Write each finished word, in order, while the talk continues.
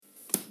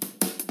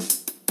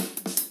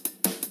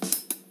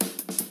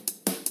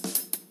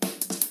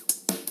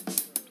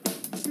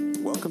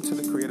Welcome to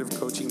the Creative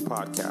Coaching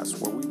Podcast,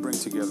 where we bring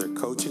together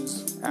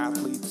coaches,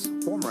 athletes,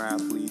 former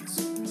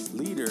athletes,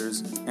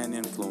 leaders, and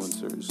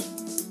influencers.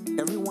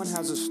 Everyone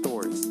has a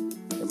story,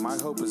 and my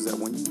hope is that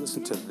when you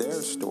listen to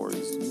their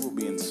stories, you will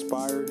be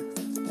inspired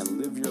and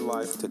live your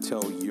life to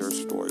tell your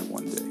story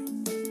one day.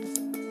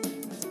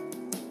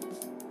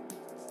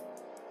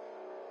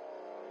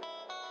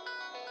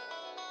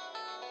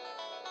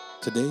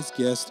 Today's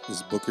guest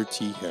is Booker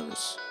T.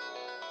 Harris.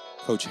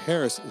 Coach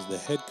Harris is the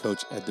head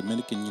coach at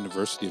Dominican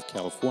University of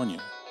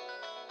California.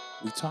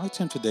 We talked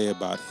to him today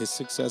about his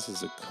success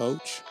as a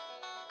coach,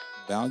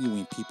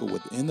 valuing people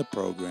within the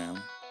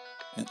program,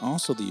 and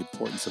also the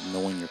importance of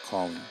knowing your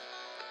calling.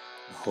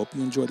 I hope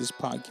you enjoy this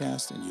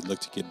podcast and you look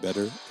to get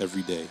better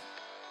every day.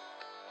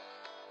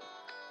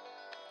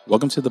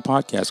 Welcome to the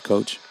podcast,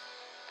 Coach.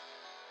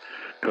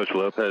 Coach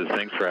Lopez,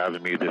 thanks for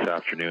having me this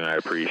afternoon. I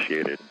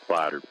appreciate it. I'm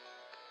flattered.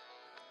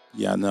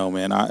 Yeah, no,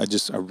 man. I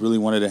really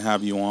wanted to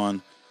have you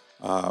on,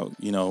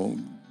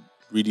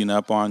 reading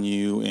up on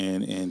you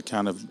and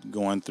kind of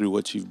going through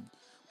what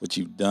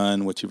you've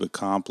done, what you've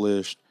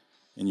accomplished,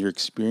 and your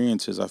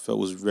experiences. I felt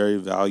was very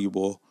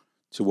valuable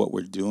to what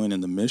we're doing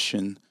and the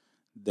mission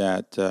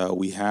that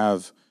we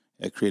have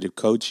at Creative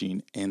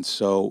Coaching. And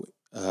so,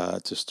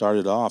 to start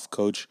it off,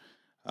 Coach,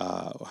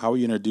 how were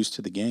you introduced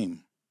to the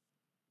game?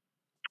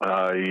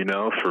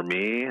 For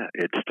me,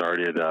 it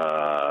started,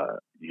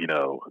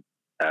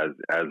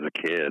 as a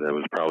kid. It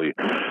was probably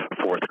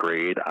fourth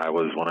grade. I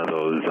was one of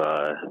those,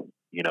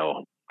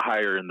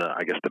 higher in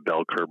the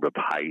bell curve of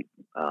height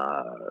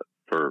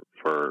for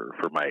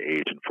my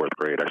age in fourth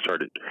grade. I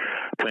started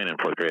playing in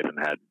fourth grade and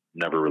had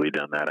never really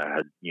done that. I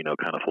had,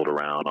 kind of fooled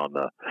around on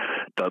the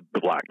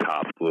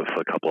blacktop with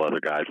a couple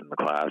other guys in the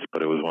class,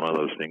 but it was one of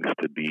those things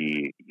to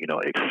be,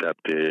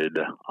 accepted.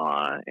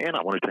 And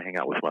I wanted to hang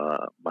out with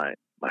my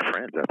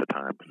friends at the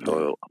time.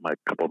 So a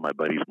couple of my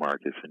buddies,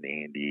 Marcus and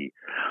Andy,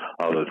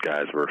 all those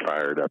guys were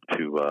fired up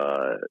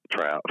to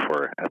try out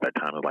for, at that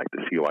time, like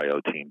the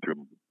CYO team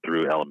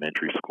through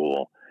elementary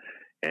school.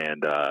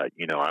 And,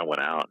 I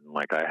went out and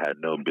I had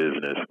no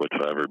business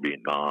whatsoever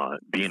being on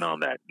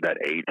that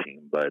A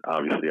team. But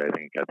obviously I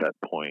think at that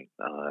point,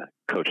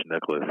 Coach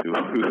Nicholas,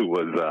 who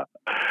was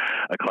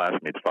a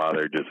classmate's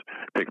father, just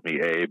picked me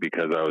A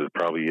because I was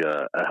probably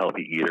a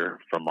healthy eater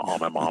from all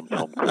my mom's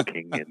home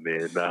cooking. And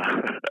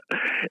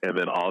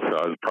then also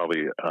I was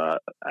probably,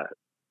 at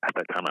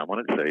that time, I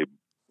wanted to say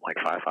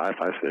 5'5",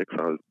 5'6".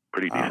 I was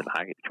pretty decent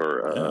height for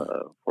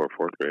a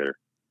fourth grader.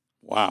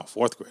 Wow,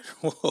 fourth grader.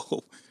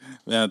 Whoa.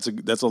 Man,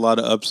 that's a lot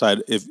of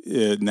upside. If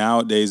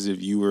nowadays, if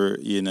you were,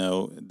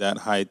 that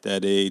height,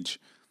 that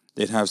age,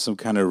 they'd have some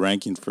kind of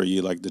ranking for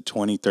you, like the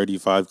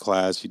 2035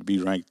 class, you'd be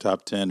ranked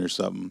top 10 or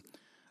something.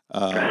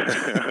 I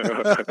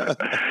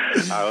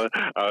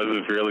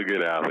was a fairly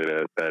good athlete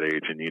at that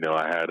age, and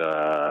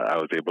I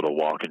was able to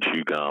walk and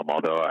chew gum.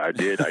 Although I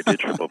did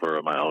trip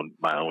over my own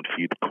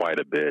feet quite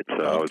a bit.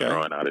 So I was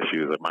throwing out of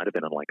shoes. It might have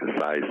been in a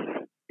size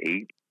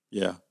 8.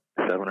 Yeah.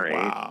 7 or 8.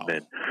 Wow. And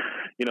then,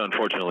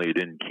 unfortunately, it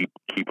didn't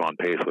keep on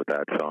pace with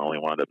that. So I only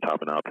wound up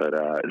topping out at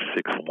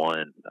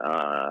 6'1"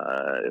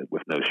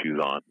 with no shoes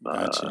on.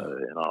 Gotcha.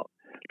 And I'll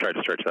try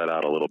to stretch that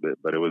out a little bit.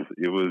 But it was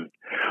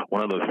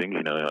one of those things.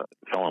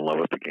 Fell in love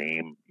with the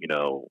game.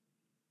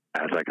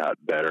 As I got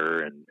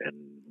better and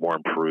more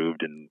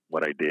improved in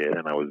what I did,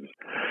 and I was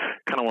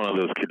kind of one of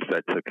those kids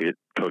that took it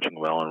coaching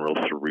well and real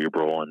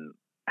cerebral and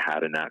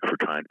had a knack for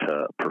trying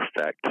to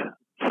perfect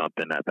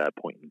something at that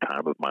point in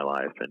time of my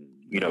life. And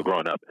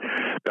growing up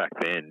back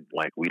then,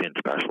 we didn't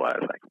specialize.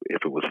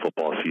 If it was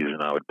football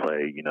season, I would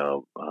play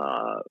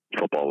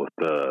football with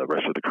the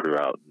rest of the crew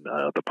out in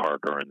the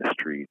park or in the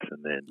streets.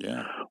 And then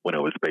when it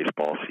was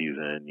baseball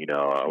season,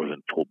 I was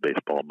in full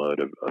baseball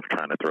mode of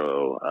trying to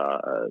throw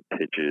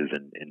pitches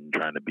and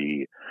trying to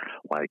be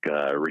like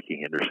Ricky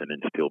Henderson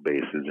and steal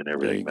bases and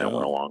everything that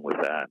went along with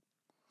that.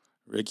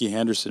 Ricky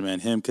Henderson, man,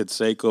 him,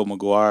 Canseco,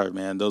 McGuire,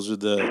 man, those are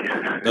the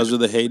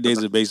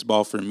heydays of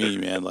baseball for me,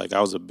 man.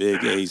 I was a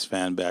big A's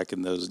fan back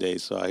in those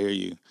days, so I hear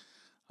you.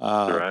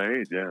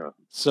 Right, yeah.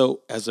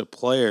 So, as a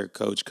player,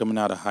 Coach, coming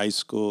out of high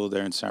school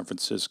there in San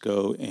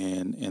Francisco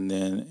and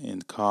then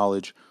in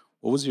college,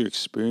 what was your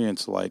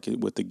experience like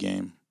with the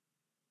game?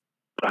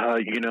 As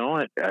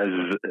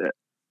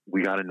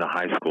we got into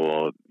high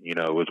school,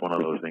 it was one of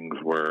those things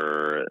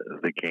where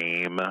the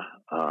game.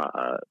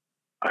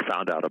 I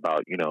found out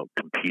about,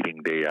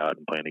 competing day out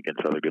and playing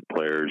against other good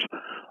players,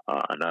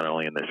 not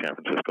only in the San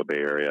Francisco Bay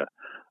Area,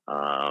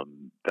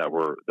 that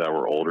were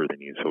older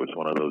than you. So it's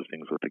one of those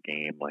things with the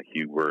game,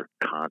 you were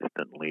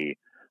constantly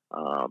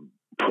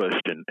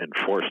pushed and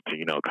forced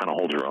to, kind of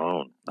hold your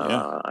own.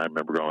 I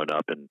remember growing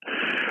up and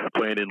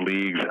playing in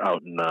leagues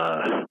out in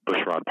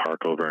Bushrod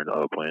Park over in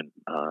Oakland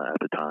at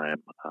the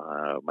time.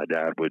 My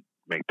dad would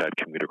make that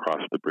commute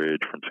across the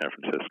bridge from San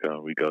Francisco,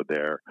 and we'd go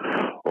there,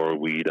 or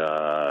we'd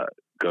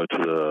go to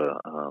the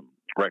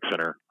rec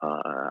center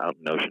out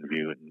in Ocean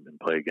View and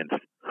play against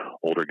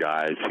older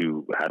guys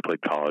who had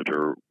played college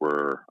or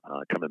were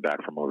coming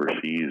back from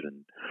overseas.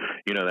 And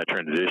that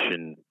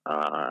transition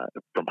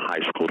from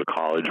high school to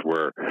college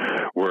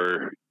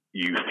where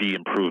you see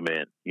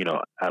improvement,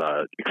 at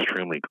a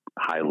extremely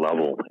high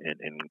level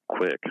and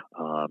quick.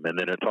 And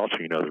then it's also,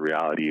 the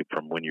reality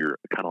from when you're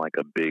kind of like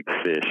a big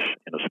fish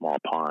in a small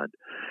pond,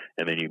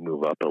 and then you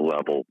move up a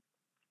level,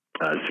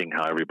 seeing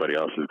how everybody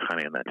else is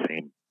kind of in that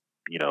same,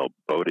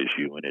 boat as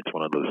you. And it's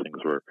one of those things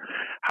where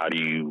how do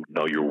you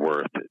know your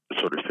worth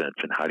sort of sense,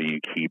 and how do you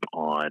keep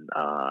on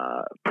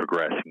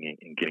progressing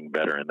and getting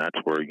better? And that's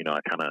where, I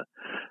kind of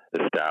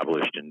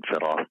established and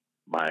fed off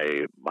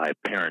my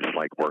parents'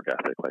 work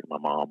ethic. Like my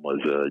mom was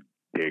a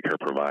daycare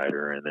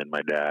provider, and then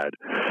my dad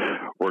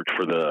worked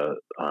for the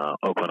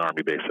Oakland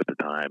Army base at the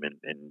time,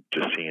 and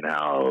just seeing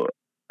how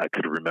I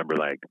could remember,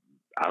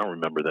 I don't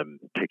remember them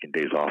taking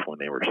days off when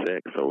they were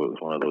sick. So it was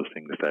one of those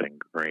things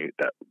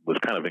that was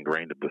kind of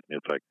ingrained with me.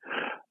 It's like,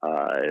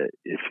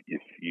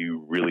 if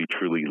you really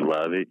truly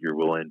love it, you're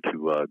willing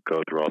to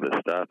go through all this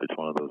stuff. It's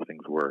one of those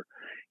things where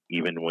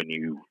even when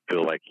you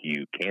feel like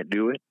you can't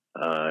do it,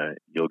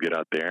 you'll get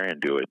out there and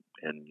do it.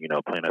 And,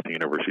 playing at the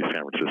University of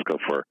San Francisco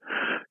for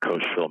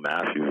Coach Phil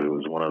Matthews, it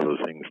was one of those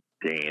things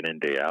day in and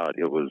day out.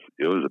 It was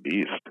a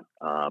beast.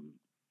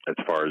 As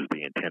far as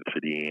the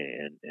intensity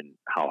and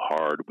how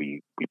hard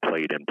we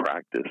played in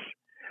practice,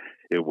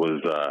 it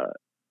was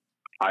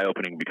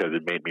eye-opening because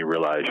it made me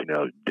realize,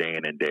 day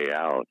in and day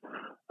out,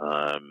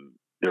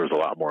 there was a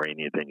lot more in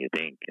you than you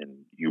think,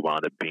 and you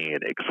wound up being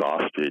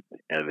exhausted,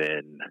 and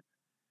then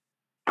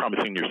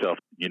promising yourself,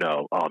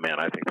 oh man,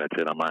 I think that's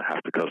it. I might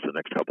have to coast the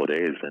next couple of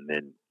days, and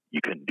then you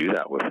couldn't do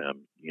that with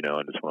him,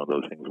 and it's one of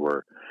those things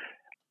where,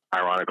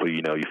 ironically,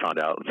 you found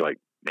out it's like,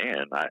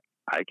 man,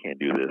 I can't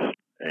do this.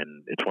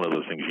 And it's one of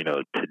those things,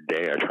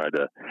 today I try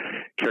to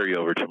carry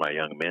over to my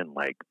young men,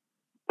 like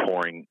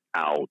pouring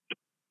out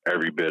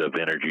every bit of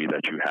energy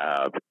that you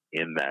have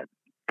in that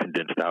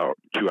condensed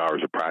 2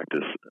 hours of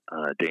practice,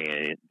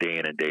 day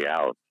in and day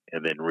out,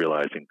 and then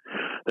realizing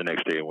the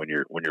next day when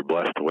you're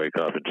blessed to wake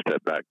up and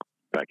step back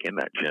in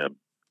that gym,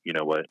 you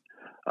know what,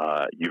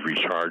 you've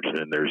recharged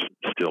and there's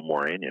still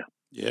more in you.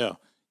 Yeah.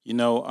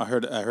 I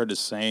heard a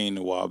saying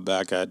a while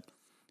back. I'd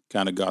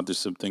kind of gone through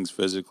some things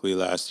physically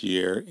last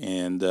year,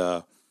 and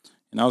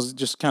I was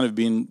just kind of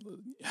being,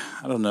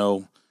 I don't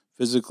know,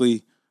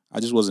 physically,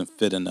 I just wasn't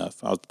fit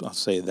enough. I'll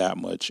say that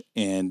much.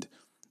 And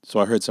so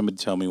I heard somebody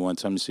tell me one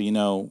time,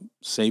 so,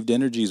 saved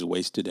energy is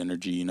wasted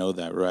energy. You know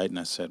that, right? And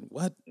I said,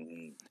 what?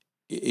 Mm-hmm.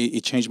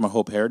 It changed my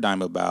whole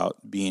paradigm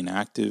about being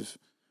active,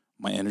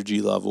 my energy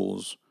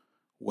levels,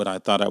 what I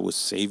thought I was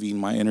saving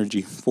my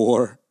energy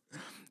for.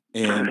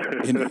 And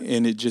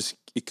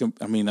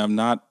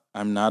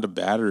I'm not a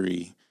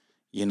battery,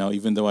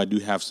 even though I do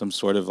have some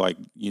sort of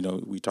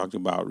we talk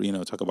about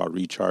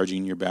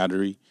recharging your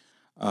battery.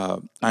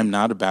 I'm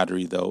not a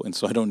battery though. And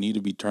so I don't need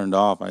to be turned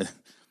off. I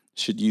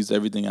should use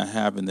everything I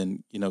have and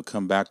then,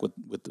 come back with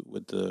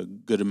the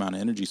good amount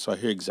of energy. So I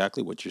hear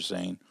exactly what you're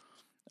saying.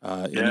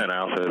 And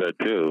I'll say that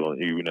too,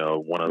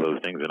 one of those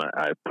things, and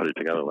I put it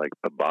together like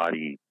the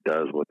body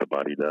does what the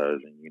body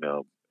does. And,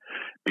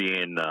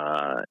 being,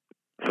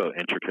 so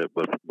intricate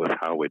with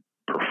how it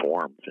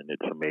performs, and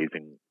it's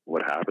amazing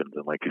what happens.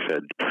 And like you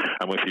said,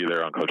 I'm with you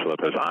there on Coach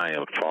Lopez. I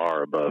am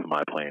far above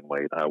my playing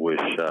weight. I wish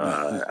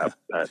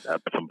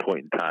at some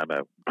point in time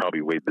I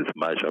probably weighed this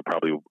much. I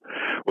probably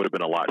would have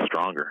been a lot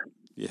stronger.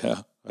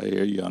 Yeah, I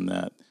hear you on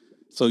that.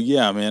 So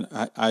yeah, man,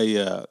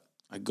 I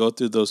go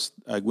through those.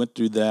 I went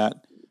through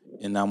that,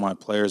 and now my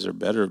players are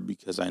better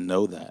because I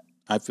know that.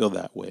 I feel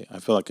that way. I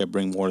feel like I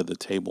bring more to the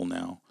table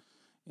now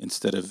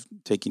instead of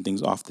taking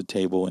things off the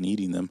table and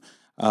eating them.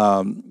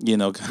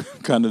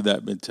 Kind of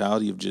that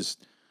mentality of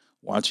just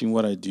watching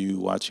what I do,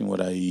 watching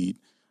what I eat,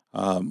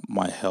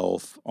 my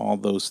health, all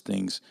those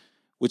things,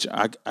 which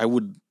I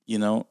would,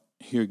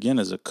 here again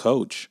as a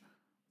coach,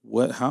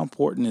 how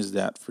important is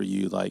that for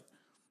you? Like,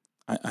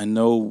 I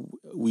know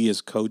we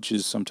as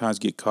coaches sometimes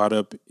get caught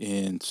up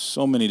in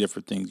so many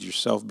different things.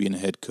 Yourself being a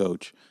head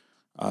coach,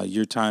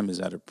 your time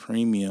is at a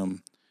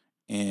premium,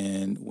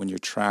 and when you're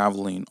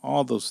traveling,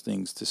 all those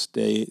things to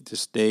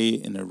stay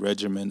in a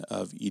regimen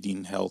of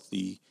eating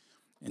healthy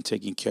and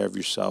taking care of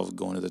yourself,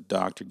 going to the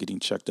doctor, getting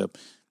checked up.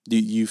 Do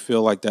you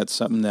feel like that's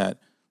something that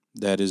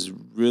is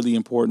really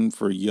important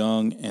for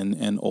young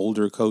and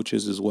older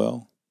coaches as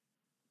well?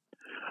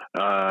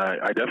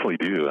 I definitely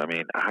do. I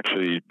mean,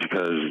 actually,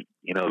 because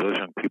those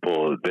young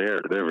people,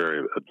 they're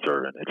very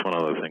observant. It's one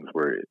of those things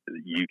where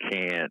you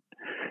can't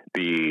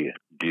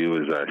do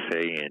as I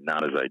say and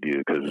not as I do,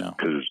 because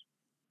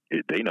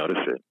they notice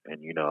it.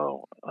 And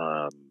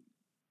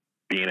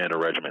being in a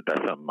regiment,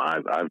 that's something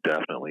I've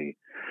definitely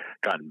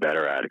gotten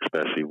better at,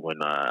 especially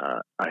when I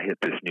hit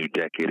this new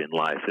decade in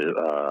life,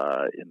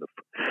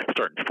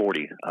 starting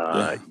 40.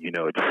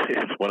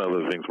 It's one of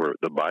those things where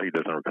the body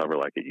doesn't recover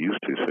like it used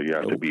to, so you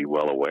have to be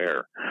well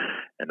aware,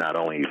 and not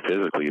only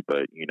physically,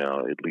 but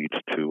it leads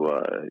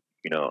to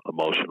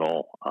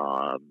emotional,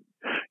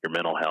 your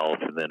mental health,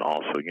 and then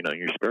also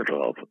your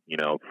spiritual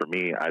health. For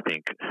me, I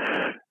think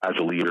as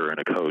a leader and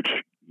a coach,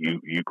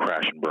 you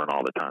crash and burn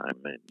all the time.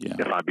 And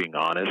if I'm being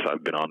honest,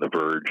 I've been on the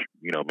verge,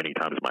 many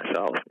times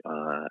myself,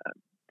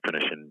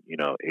 finishing,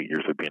 8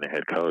 years of being a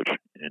head coach.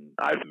 and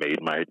I've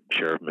made my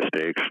share of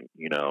mistakes,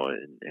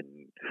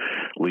 in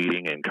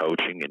leading and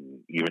coaching, and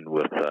even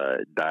with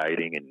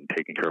dieting and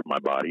taking care of my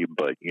body.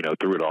 But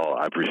through it all,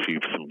 I've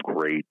received some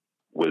great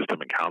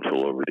wisdom and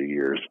counsel over the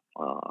years,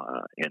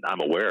 and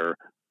I'm aware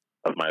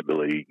of my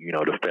ability,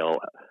 to fail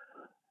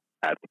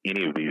at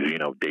any of these,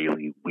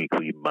 daily,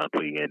 weekly,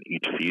 monthly, and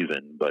each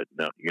season. But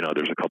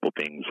there's a couple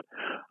things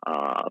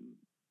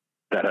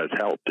that has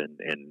helped, and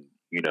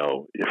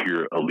if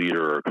you're a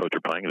leader or a coach or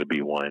planning to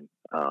be one,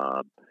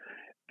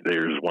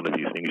 there's one of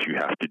these things you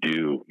have to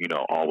do,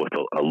 all with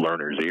a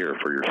learner's ear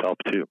for yourself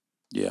too.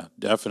 Yeah,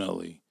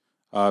 definitely.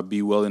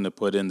 Be willing to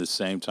put in the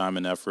same time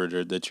and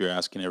effort that you're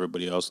asking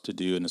everybody else to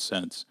do, in a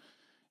sense,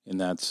 and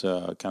that's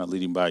kind of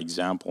leading by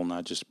example,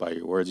 not just by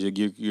your words.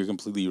 You're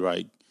completely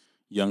right.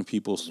 Young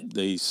people,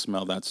 they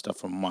smell that stuff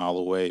from a mile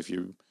away. If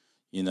you're,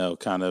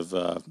 kind of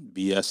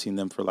BSing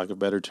them, for lack of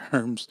better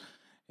terms,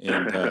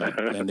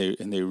 and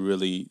they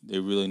really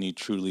need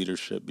true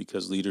leadership,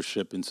 because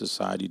leadership in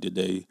society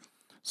today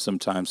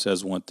sometimes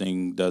says one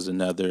thing, does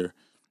another,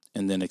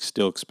 and then it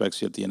still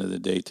expects you at the end of the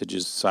day to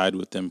just side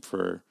with them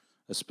for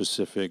a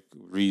specific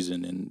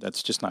reason, and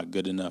that's just not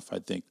good enough. I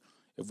think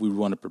if we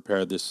want to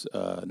prepare this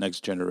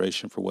next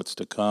generation for what's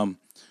to come.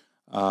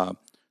 Uh,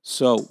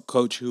 so,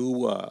 Coach,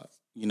 who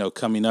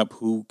coming up,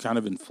 who kind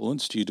of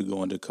influenced you to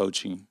go into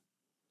coaching?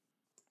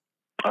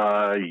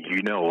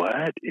 You know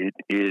what?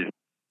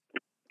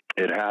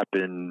 It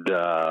happened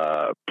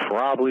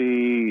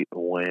probably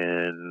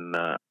when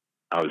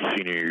I was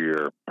senior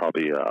year,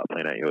 probably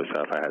playing at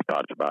USF. I had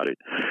thoughts about it,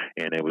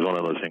 and it was one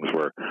of those things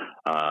where,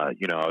 I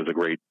was a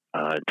great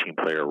team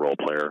player, role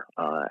player.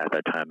 At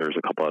that time, there was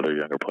a couple other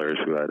younger players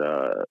who had,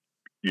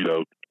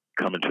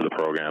 come into the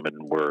program and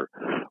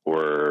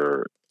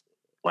were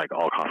like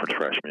all conference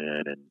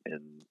freshmen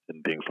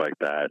and things like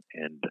that.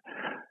 And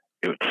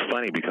it was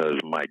funny because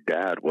my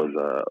dad was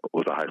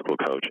a high school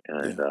coach,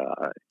 and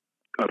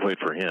I played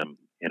for him,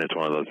 and it's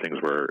one of those things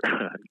where,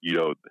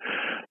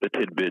 the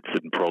tidbits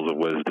and pearls of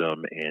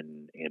wisdom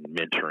and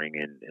mentoring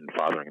and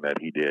fathering that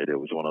he did, it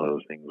was one of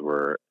those things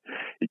where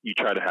you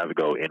try to have it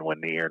go in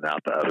one ear and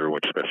out the other,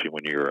 which especially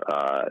when you're,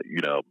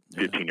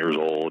 15 years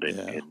old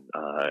and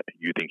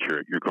you think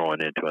you're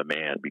growing into a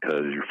man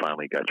because you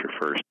finally got your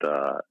first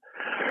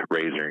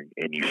razor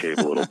and you shave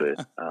a little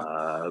bit.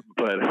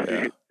 But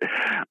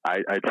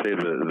I'd say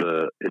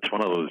it's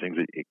one of those things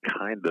that it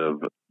kind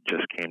of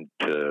just came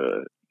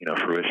to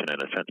fruition in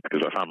a sense,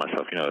 because I found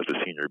myself, as a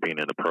senior, being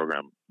in the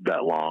program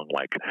that long,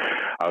 like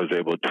I was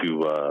able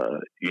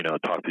to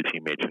talk to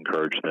teammates,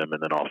 encourage them,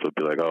 and then also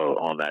be like, oh,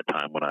 on that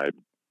time when I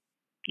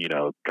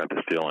got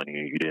this feeling,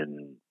 you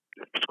didn't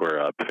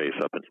square up, face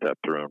up, and step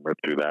through and rip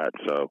through that.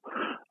 So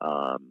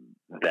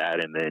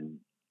that, and then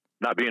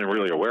not being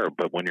really aware,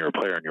 but when you're a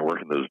player and you're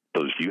working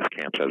those youth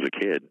camps as a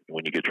kid,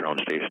 when you get your own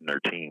station or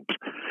teams,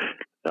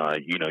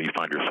 you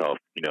find yourself,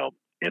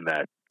 in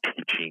that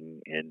teaching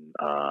and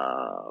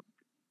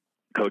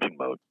coaching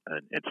mode,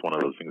 and it's one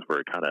of those things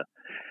where it kind of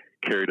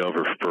carried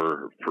over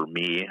for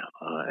me,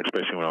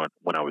 especially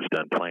when I was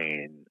done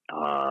playing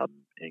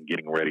and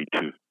getting ready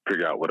to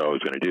figure out what I was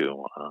going to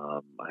do.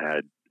 I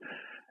had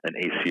an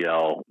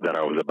ACL that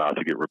I was about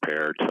to get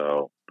repaired,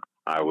 so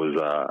I was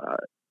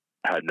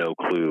had no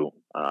clue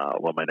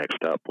what my next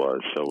step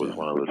was. So it was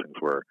one of those things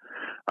where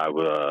I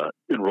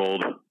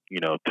enrolled,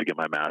 to get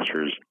my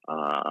master's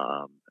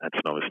at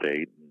Sonoma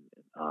State.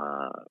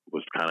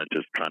 Was kind of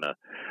just trying to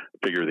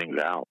figure things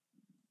out.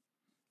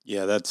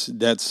 Yeah, that's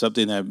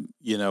something that,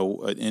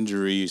 an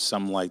injury,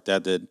 something like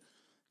that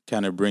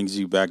kind of brings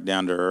you back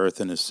down to earth,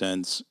 in a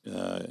sense.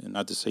 And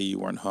not to say you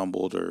weren't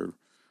humbled or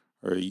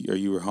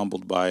you were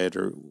humbled by it,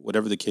 or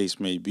whatever the case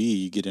may be.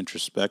 You get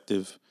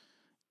introspective,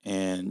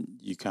 and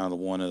you kind of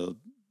want to,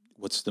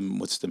 what's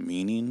the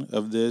meaning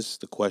of this?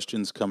 The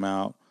questions come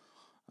out,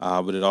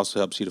 but it also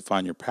helps you to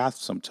find your path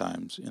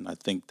sometimes. And I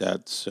think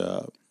that's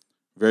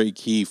very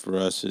key for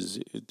us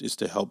is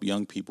to help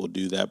young people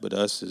do that. But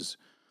us as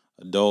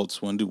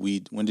adults, when did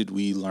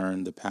we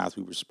learn the path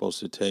we were supposed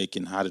to take,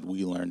 and how did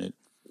we learn it?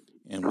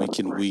 And when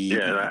can we?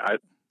 Yeah, and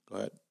go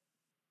ahead.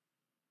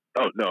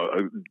 Oh no,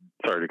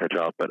 sorry to cut you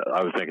off, but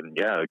I was thinking,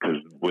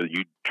 because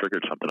you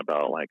triggered something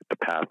about like the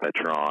path that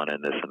you're on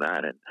and this and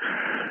that,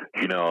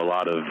 and a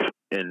lot of,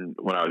 and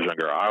when I was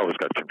younger, I always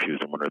got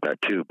confused and wondered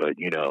that too. But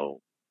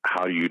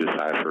how do you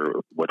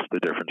decipher what's the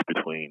difference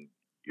between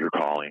your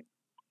calling,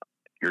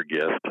 your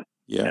gift,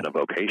 and a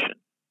vocation?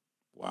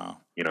 Wow.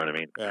 You know what I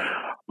mean? Yeah.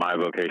 My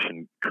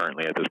vocation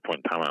currently at this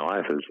point in time in my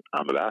life is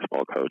I'm a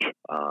basketball coach,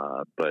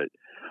 but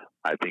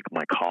I think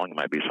my calling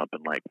might be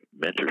something like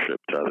mentorship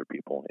to other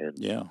people, and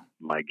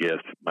my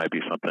gift might be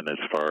something as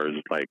far as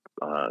like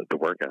the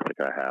work ethic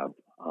I have.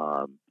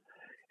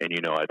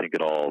 And I think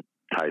it all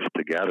ties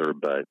together.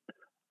 But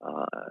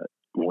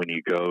when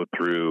you go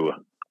through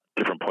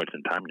different points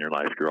in time in your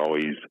life, you're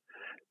always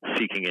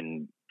seeking,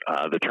 and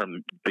the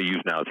term they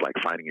use now is like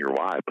finding your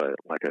why. But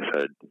like I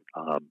said,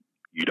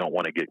 you don't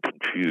want to get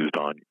confused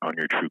on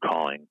your true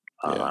calling,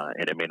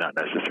 and it may not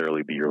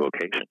necessarily be your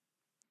vocation.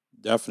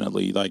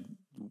 Definitely, like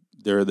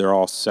they're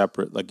all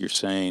separate, like you're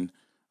saying.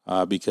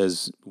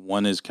 because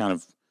one is kind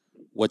of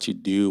what you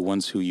do,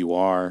 one's who you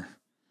are,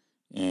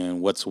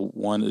 and what's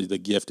one the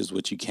gift is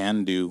what you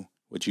can do,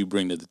 what you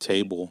bring to the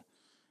table.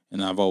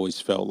 And I've always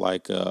felt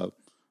like a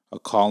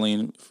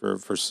calling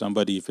for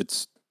somebody, if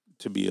it's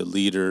to be a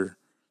leader,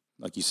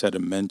 like you said, a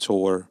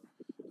mentor,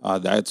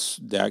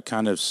 that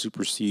kind of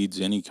supersedes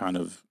any kind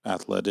of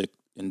athletic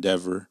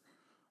endeavor.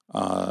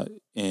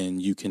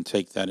 And you can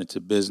take that into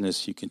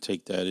business, you can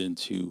take that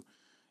into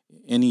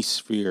any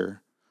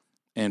sphere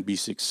and be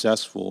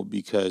successful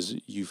because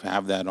you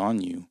have that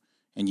on you,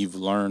 and you've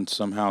learned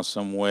somehow,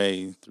 some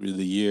way through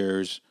the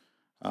years,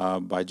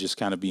 by just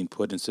kind of being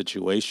put in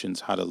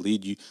situations how to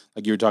lead you.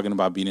 Like you were talking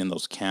about being in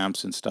those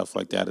camps and stuff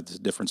like that at the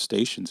different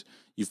stations.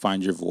 You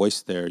find your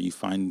voice there. You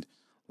find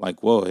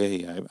like, whoa,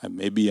 hey,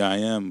 maybe I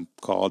am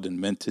called and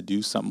meant to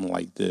do something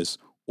like this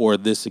or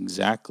this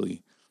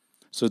exactly.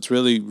 So it's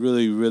really,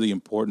 really, really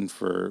important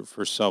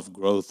for self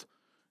growth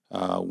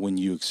when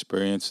you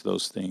experience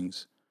those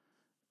things.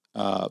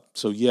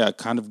 So yeah,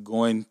 kind of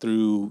going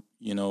through,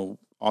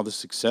 all the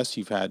success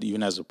you've had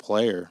even as a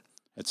player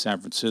at San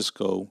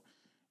Francisco,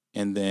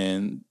 and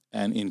then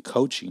and in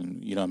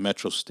coaching, at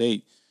Metro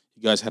State,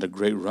 you guys had a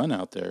great run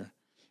out there,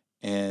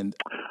 and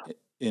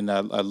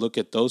I look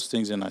at those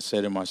things and I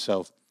say to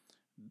myself,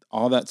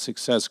 all that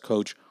success,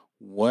 coach,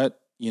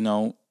 what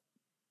you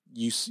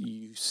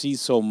see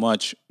so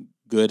much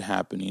good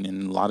happening,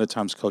 and a lot of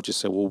times coaches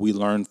say, well, we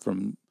learn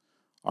from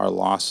our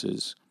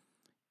losses,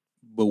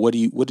 but what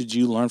did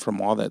you learn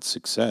from all that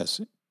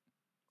success?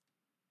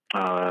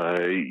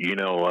 You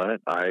know what?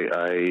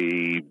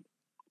 I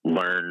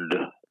learned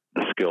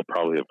the skill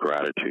probably of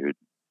gratitude,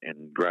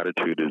 and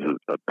gratitude is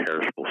a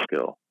perishable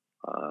skill.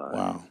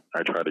 Wow.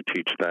 I try to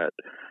teach that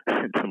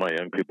to my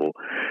young people,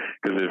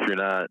 because if you're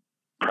not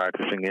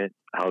practicing it,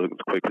 how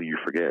quickly you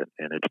forget.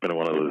 And it's been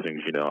one of those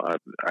things.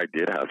 I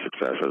did have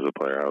success as a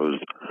player. I was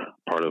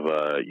part of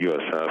a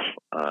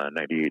USF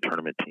 '98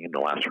 tournament team, the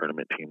last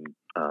tournament team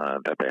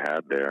that they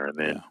had there, and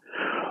then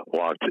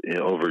walked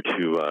over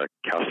to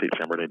Cal State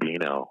San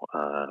Bernardino,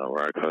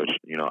 where I coached,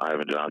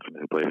 Ivan Johnson,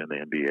 who played in the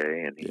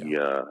NBA, and he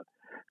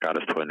got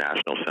us to a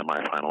national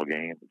semifinal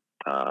game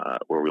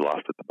where we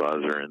lost at the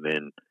buzzer, and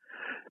then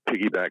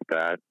piggyback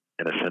that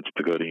in a sense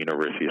to go to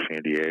University of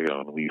San Diego,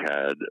 and we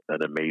had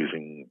an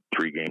amazing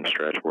 3-game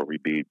stretch where we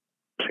beat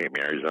St.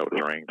 Mary's, that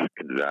was ranked,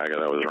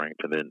 Gonzaga, that was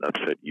ranked, and then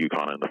upset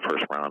UConn in the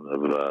first round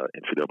of the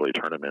NCAA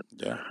tournament.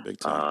 Yeah, big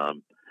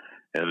time.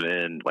 And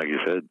then, like you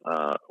said,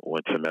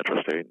 went to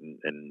Metro State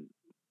and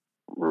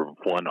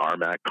won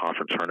RMAC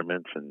conference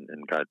tournaments and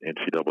got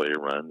NCAA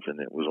runs. And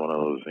it was one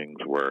of those things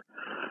where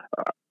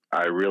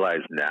I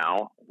realize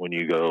now, when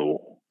you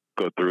go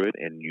through it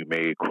and you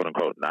may, quote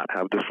unquote, not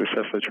have the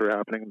success that you're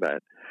happening,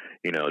 that,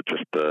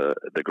 just the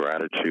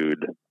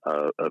gratitude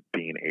of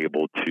being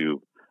able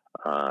to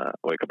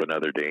wake up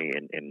another day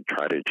and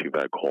try to achieve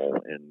that goal.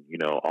 And,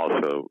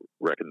 also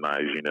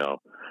recognize,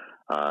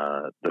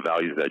 the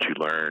values that you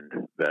learned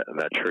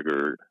that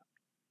trigger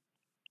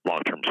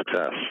long-term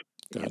success.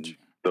 Gotcha. And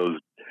those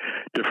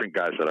different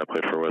guys that I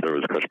played for, whether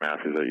it was Coach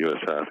Matthews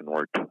at USF and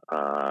worked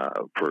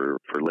for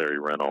Larry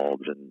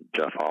Reynolds and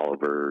Jeff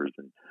Olivers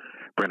and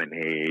Brennan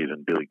Hayes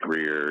and Billy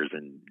Greers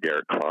and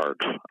Derek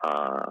Clarks,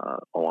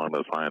 along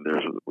those lines,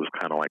 there was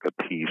kind of like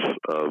a piece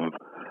of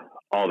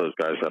all those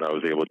guys that I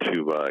was able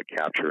to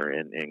capture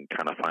and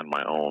kind of find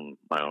my own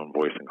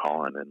voice and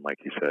calling. And like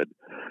you said,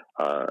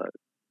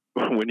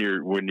 when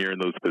you're in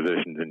those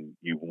positions and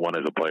you won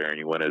as a player and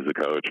you won as a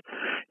coach,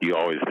 you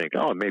always think,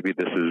 oh, maybe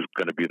this is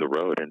going to be the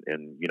road. And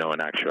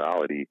in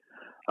actuality,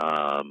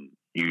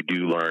 you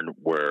do learn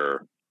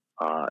where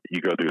you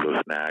go through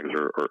those snags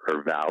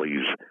or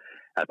valleys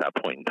at that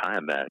point in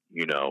time that,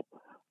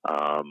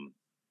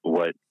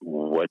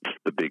 what's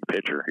the big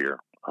picture here?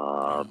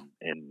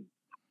 And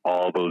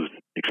all those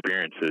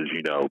experiences,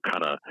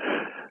 kind of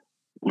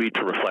lead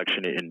to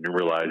reflection and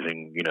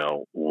realizing,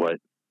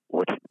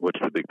 what's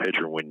the big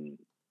picture when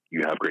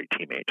you have great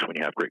teammates, when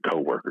you have great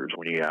coworkers,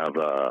 when you have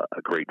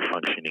a great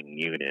functioning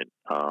unit.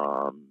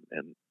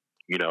 And,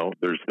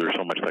 there's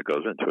so much that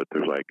goes into it.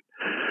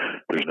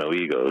 There's no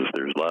egos,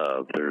 there's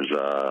love, there's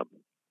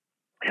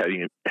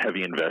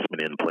heavy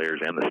investment in players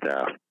and the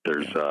staff.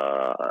 There's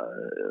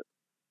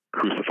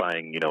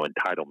crucifying,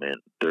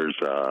 entitlement. There's,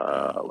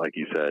 like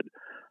you said,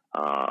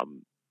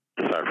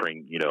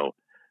 deciphering,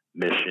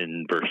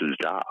 mission versus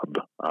job.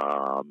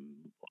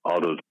 All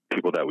those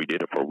people that we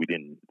did it for,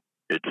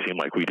 it seemed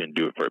like we didn't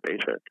do it for a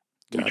paycheck.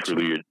 Gotcha.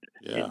 We truly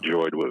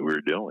enjoyed what we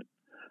were doing.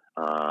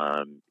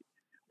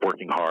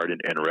 Working hard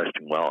and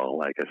resting well.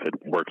 Like I said,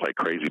 work like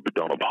crazy, but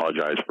don't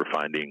apologize for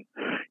finding,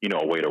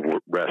 a way to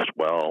rest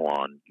well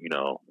on,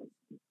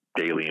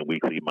 daily and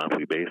weekly,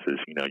 monthly basis.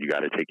 You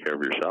got to take care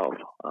of yourself.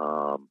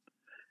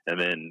 And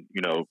then,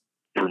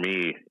 for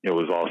me, it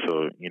was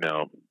also,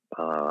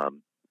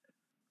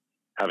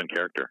 having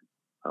character,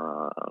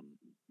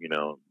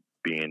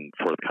 being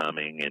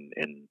forthcoming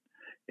and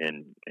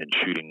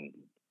shooting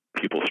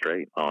people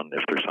straight on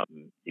if there's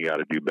something you got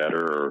to do better,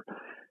 or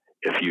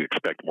if you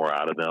expect more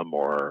out of them,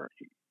 or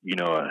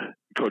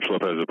Coach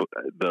Lopez,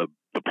 the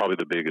probably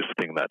the biggest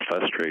thing that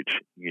frustrates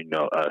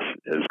us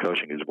as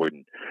coaching is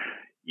when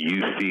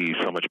you see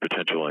so much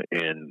potential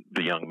in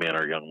the young men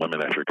or young women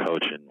that you're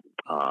coaching,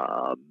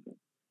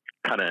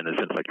 kind of in a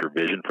sense like your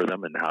vision for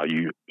them and how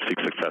you seek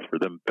success for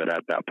them, but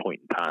at that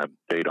point in time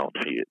they don't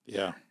see it.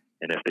 Yeah.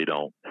 And if they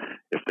don't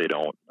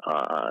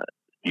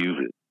use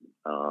it,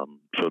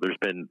 so there's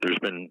been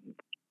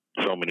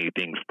so many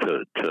things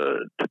to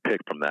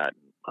pick from that.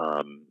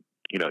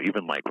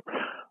 Even like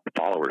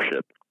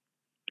followership.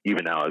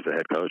 Even now as a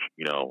head coach,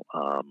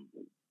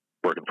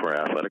 working for an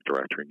athletic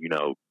director,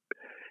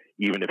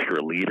 even if you're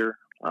a leader,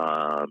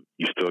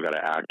 you still got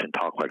to act and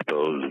talk like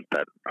those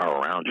that are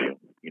around you.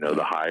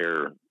 The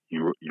higher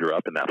you're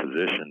up in that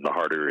position, the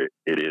harder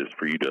it is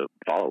for you to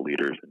follow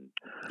leaders. And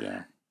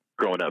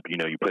growing up, you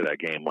play that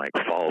game like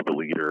follow the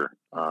leader.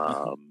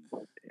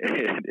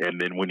 And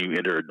then when you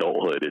enter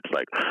adulthood, it's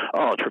like,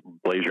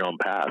 blaze your own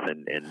path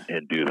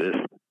and do this.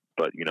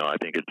 But I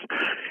think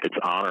it's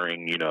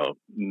honoring,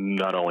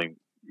 not only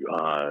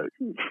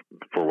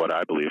for what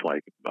I believe,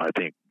 like I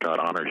think God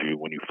honors you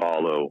when you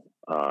follow,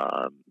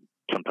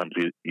 sometimes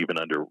even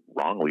under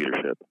wrong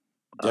leadership.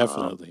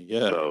 Definitely,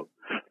 yeah. So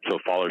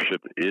followership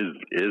is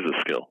a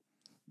skill.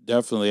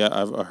 Definitely,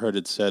 I've heard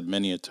it said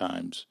many a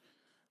times.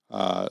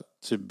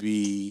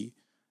 To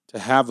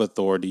have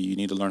authority, you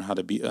need to learn how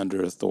to be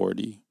under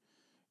authority.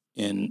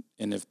 And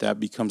if that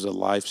becomes a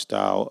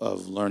lifestyle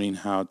of learning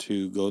how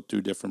to go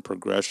through different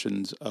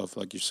progressions of,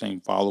 like you're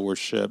saying,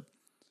 followership,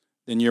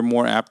 then you're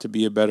more apt to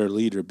be a better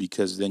leader,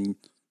 because then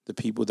the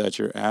people that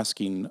you're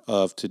asking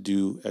of to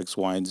do X,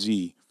 Y, and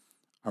Z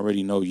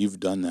already know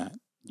you've done that.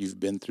 You've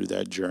been through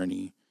that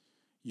journey.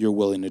 You're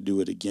willing to do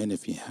it again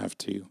if you have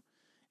to.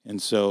 And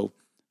so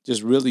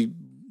just really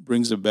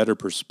brings a better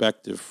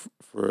perspective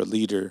for a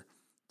leader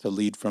to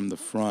lead from the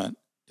front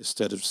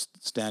instead of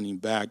standing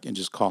back and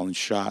just calling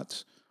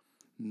shots.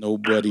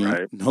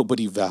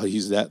 Nobody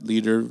values that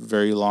leader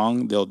very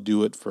long. They'll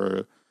do it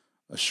for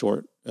the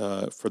short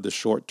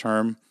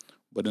term,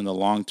 but in the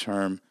long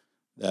term,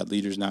 that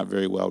leader's not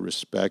very well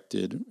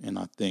respected. And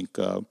I think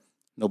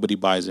nobody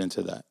buys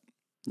into that.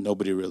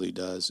 Nobody really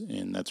does.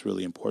 And that's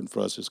really important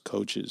for us as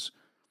coaches.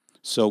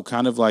 So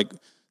kind of like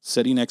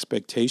setting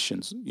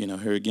expectations,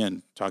 here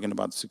again, talking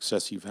about the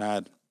success you've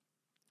had,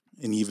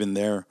 and even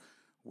there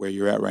where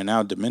you're at right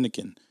now,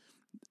 Dominican,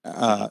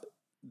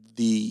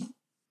 the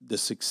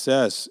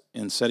success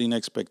in setting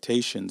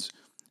expectations,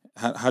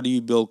 how do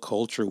you build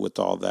culture with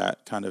all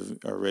that kind of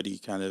already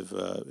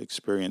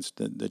experience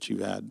that you've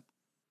had?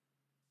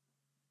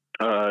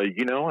 I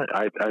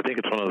think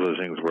it's one of those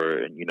things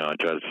where,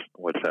 just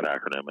what's that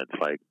acronym?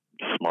 It's like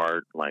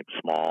SMART, like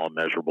small,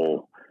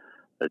 measurable,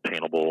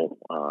 attainable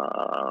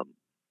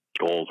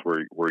goals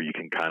where you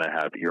can kind of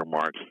have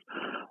earmarks.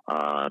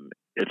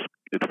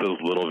 It's those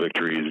little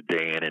victories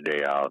day in and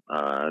day out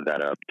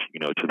that up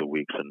to the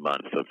weeks and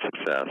months of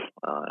success.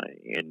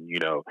 And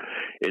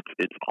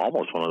it's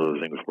almost one of those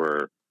things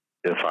where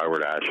if I were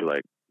to ask you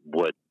like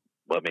what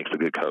makes a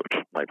good coach,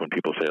 like when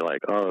people say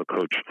like, oh,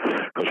 Coach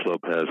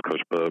Lopez,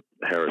 Coach Book,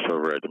 Harris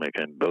over at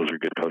Dominican, those are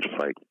good coaches.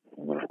 Like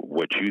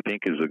what you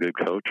think is a good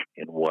coach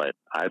and what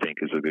I think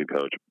is a good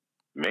coach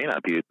may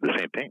not be the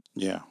same thing.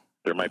 Yeah.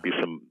 There might be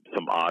some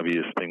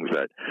obvious things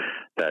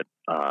that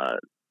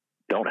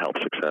don't help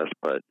success,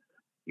 but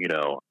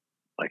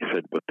like I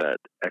said, with that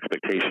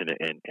expectation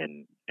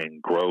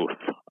and growth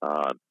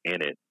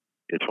in it,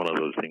 it's one of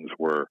those things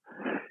where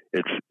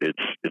it's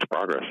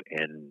progress,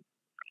 and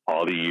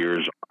all the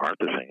years aren't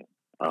the same.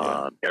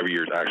 Every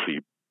year is actually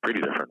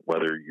pretty different,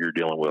 whether you're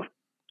dealing with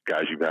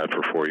guys you've had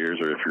for 4 years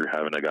or if you're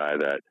having a guy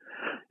that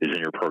is in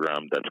your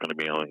program that's going to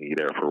be only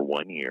there for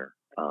 1 year.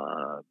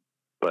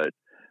 But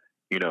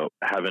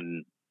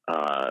having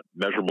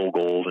measurable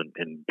goals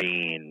and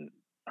being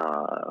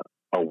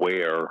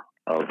aware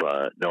of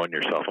knowing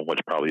yourself and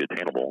what's probably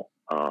attainable.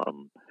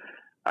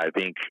 I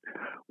think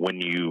when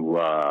you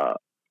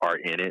are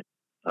in it,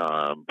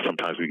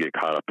 sometimes we get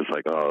caught up. It's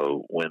like,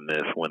 oh, win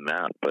this, win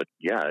that. But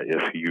yeah,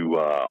 if you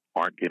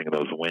aren't getting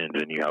those wins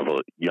and you have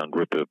a young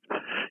group of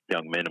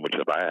young men, which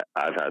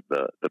I've had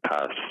the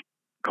past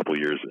couple of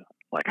years,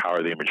 like how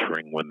are they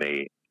maturing when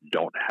they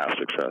don't have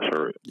success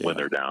or when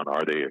they're down?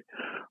 Are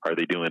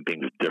they doing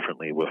things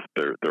differently with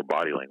their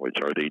body language?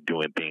 Are they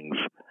doing things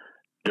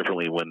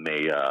differently when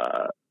they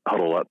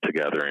huddle up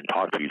together and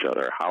talk to each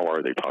other? How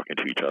are they talking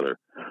to each other?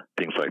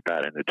 Things like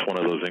that. And it's one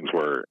of those things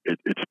where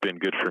it's been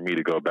good for me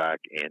to go back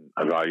and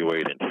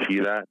evaluate and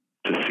see that,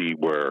 to see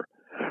where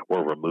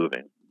we're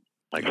moving.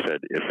 Like I said,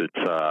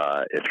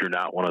 if you're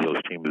not one of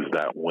those teams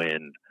that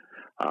win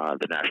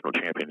the national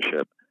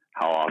championship,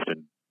 how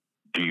often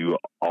do you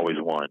always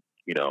want,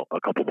 a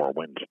couple more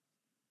wins?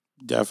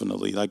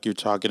 Definitely. Like you're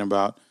talking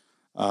about,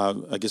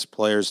 I guess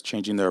players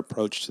changing their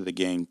approach to the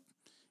game,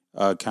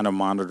 kind of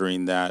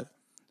monitoring that.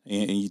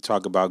 And you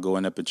talk about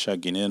going up and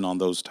checking in on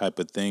those type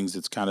of things.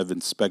 It's kind of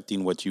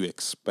inspecting what you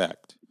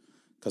expect.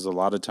 Because a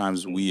lot of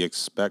times we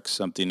expect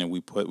something and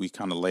we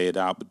kind of lay it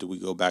out, but do we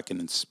go back and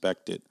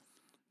inspect it?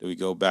 Do we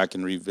go back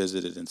and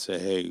revisit it and say,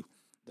 hey,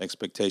 the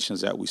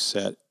expectations that we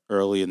set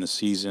early in the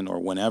season or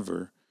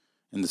whenever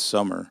in the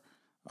summer,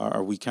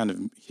 are we kind of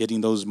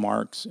hitting those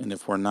marks? And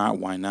if we're not,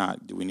 why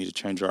not? Do we need to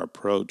change our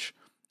approach?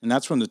 And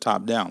that's from the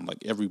top down, like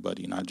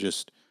everybody, not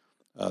just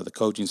the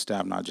coaching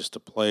staff, not just the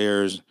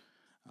players.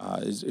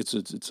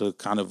 It's a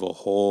kind of a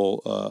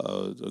whole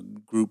a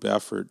group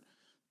effort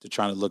to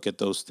try to look at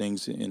those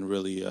things and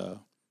really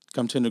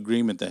come to an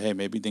agreement that hey,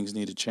 maybe things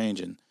need to change,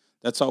 and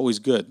that's always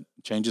good.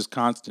 Change is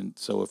constant,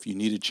 so if you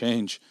need to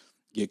change,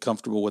 get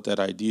comfortable with that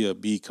idea.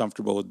 Be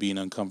comfortable with being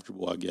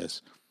uncomfortable, I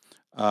guess.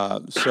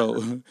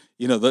 So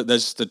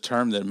that's the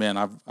term that man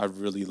I've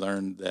really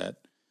learned that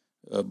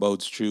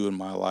bodes true in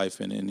my life,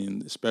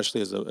 and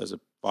especially as a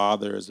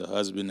father, as a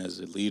husband, as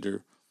a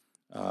leader.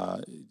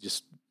 Uh,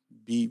 just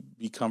be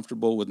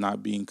comfortable with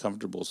not being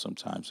comfortable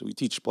sometimes. So we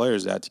teach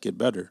players that to get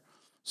better,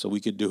 so we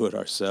could do it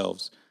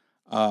ourselves.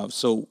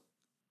 So,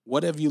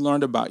 what have you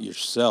learned about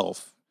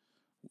yourself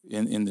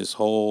in this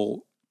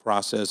whole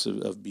process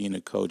of being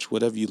a coach?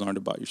 What have you learned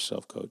about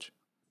yourself, Coach?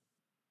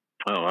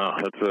 Oh wow,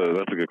 that's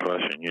a good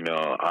question.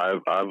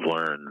 I've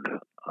learned,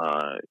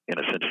 in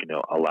a sense,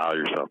 allow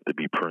yourself to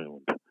be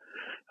pruned.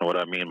 And what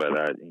I mean by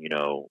that,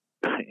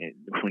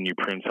 when you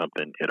prune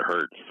something, it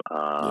hurts,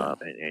 Yeah,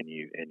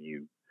 and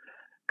you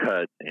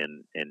cut,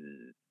 and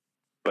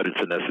but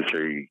it's a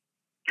necessary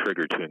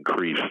trigger to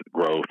increase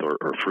growth or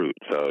fruit.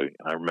 So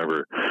I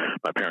remember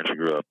my parents who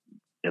grew up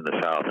in the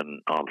South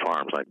and on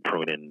farms, like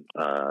pruning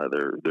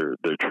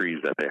their trees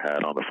that they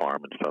had on the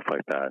farm and stuff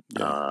like that.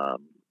 yeah,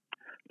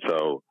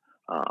 So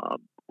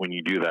when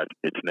you do that,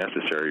 it's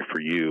necessary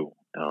for you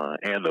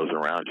and those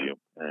around you.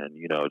 And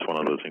it's one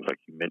of those things like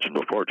you mentioned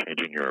before,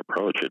 changing your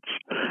approach.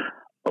 It's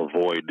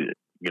avoid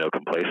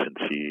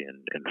complacency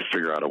and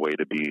figure out a way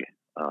to be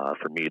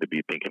for me to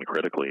be thinking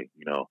critically.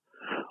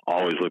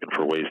 Always looking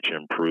for ways to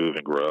improve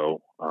and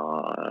grow,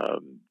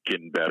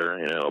 getting better,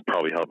 and it'll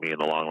probably help me in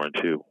the long run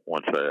too.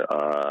 Once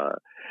I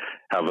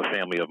have a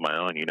family of my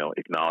own,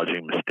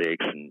 acknowledging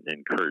mistakes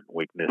and current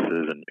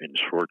weaknesses and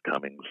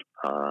shortcomings,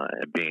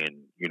 and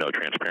being,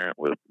 transparent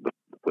with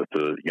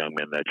the young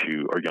men that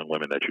you or young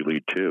women that you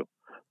lead too.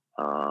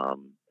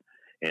 Um,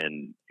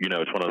 and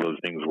it's one of those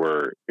things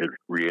where it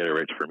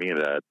reiterates for me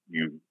that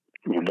you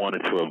wanted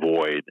to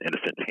avoid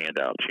innocent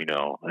handouts,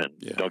 and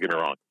yeah, don't get me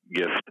wrong,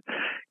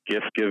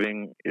 gift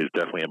giving is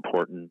definitely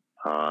important,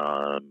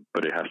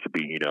 but it has to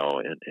be,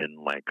 in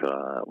like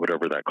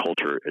whatever that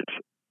culture,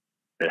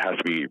 it has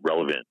to be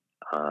relevant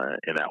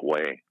in that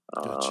way.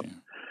 got you.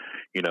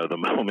 The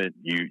moment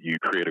you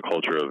create a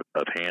culture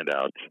of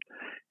handouts,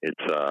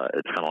 it's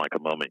kind of like a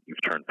moment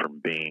you've turned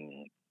from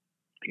being,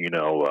 you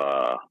know,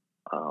 uh,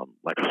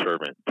 like a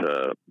servant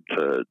to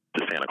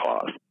Santa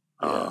Claus.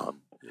 Yeah,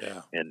 Um,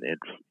 yeah, and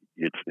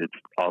it's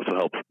also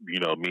helped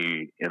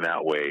me in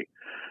that way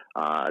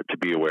to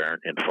be aware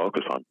and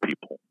focus on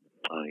people.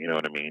 You know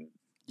what I mean?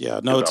 yeah.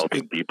 No,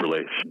 Developing deep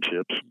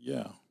relationships.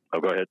 yeah. Oh,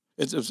 go ahead.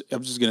 I was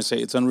just gonna say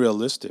it's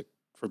unrealistic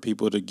for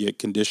people to get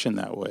conditioned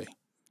that way.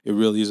 It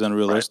really is Right.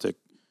 unrealistic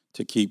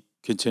to keep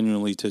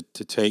continually to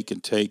take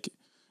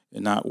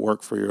and not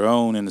work for your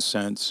own in a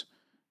sense,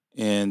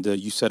 and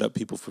you set up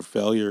people for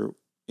failure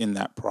in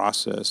that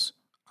process.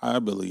 I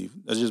believe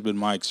that's just been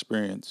my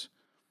experience,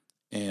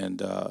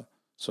 and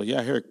so yeah,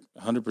 I hear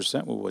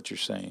 100% with what you're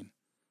saying.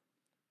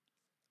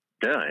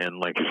 Yeah, and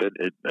like you said,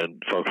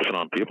 and focusing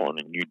on people, and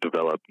then you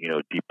develop,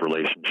 deep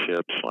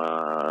relationships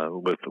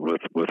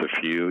with a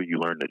few. You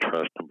learn to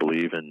trust and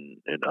believe in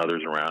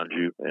others around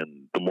you,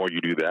 and the more you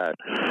do that,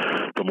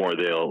 the more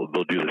they'll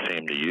do the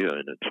same to you.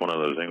 And it's one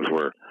of those things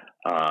where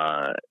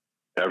uh,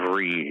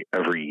 every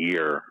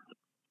year,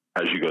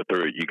 as you go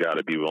through it, you got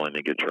to be willing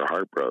to get your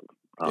heart broke.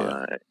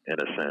 Yeah, In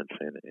a sense,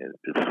 and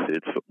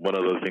it's one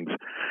of those things.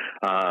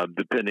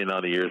 Depending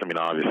on the years, I mean,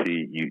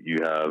 obviously you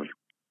have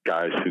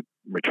guys who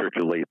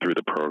matriculate through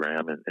the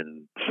program,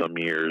 and some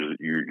years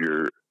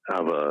you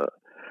have a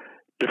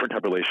different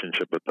type of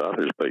relationship with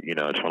others. But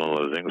it's one of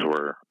those things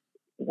where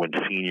when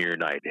senior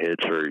night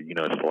hits, or it's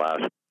the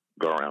last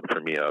go around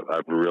for me,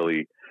 I've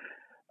really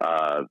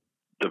uh,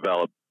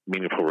 developed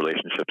meaningful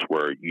relationships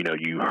where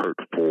you hurt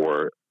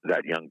for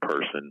that young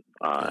person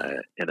yeah.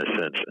 in a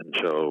sense, and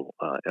show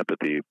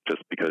empathy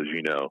just because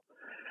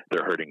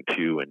they're hurting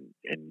too,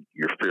 and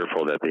you're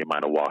fearful that they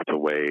might have walked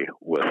away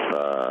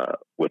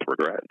with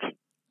regrets.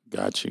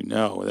 Got you.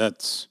 No,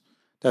 that's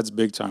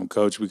big time,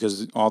 coach.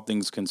 Because all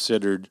things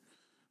considered,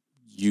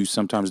 you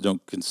sometimes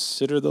don't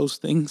consider those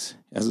things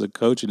as a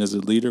coach and as a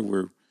leader.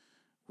 We're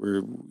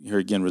here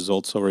again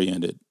results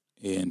oriented,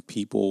 and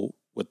people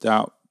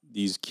without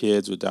these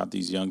kids, without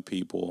these young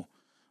people,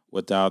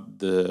 without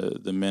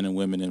the men and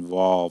women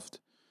involved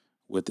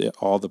with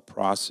all the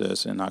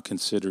process and not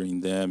considering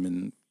them,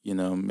 and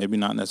maybe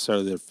not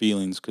necessarily their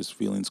feelings because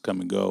feelings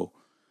come and go,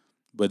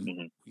 but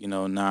Hmm.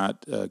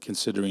 not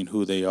considering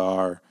who they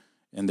are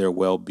and their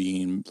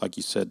well-being, like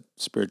you said,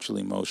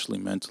 spiritually, emotionally,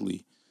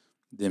 mentally,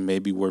 then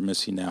maybe we're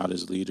missing out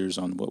as leaders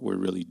on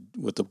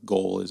what the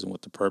goal is and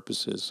what the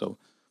purpose is. So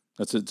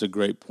it's a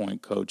great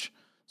point, Coach.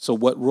 So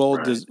Right.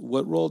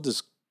 what role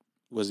does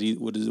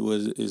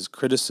is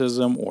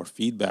criticism or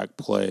feedback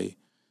play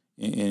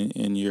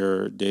in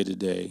your day to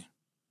day?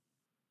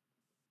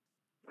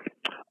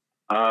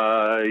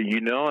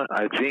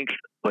 I think,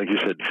 like you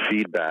said,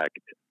 feedback,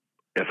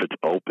 if it's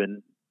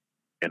open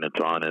and it's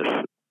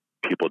honest,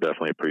 people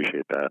definitely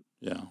appreciate that.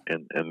 Yeah.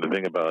 And the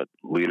thing about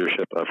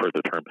leadership, I've heard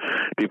the term,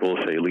 people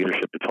say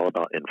leadership, it's all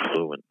about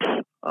influence.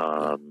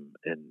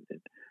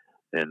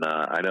 And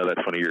I know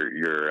that's one of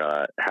your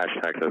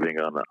hashtags, I think,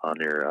 on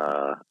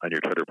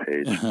your Twitter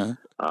page. Uh-huh.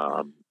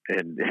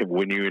 And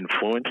when you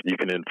influence, you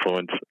can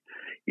influence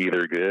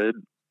either good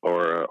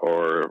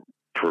or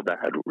for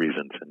bad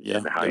reasons, and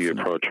how definitely. you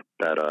approach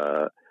that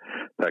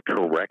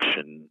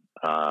correction,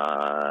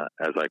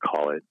 as I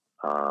call it.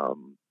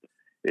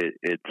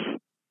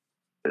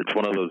 It's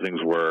one of those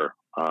things where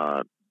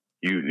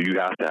you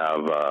have to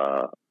have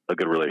a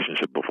good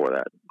relationship before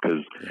that,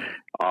 because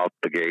off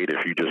the gate,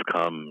 if you just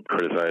come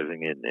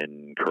criticizing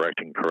and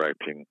correcting,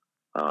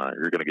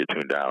 you're going to get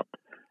tuned out.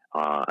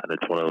 And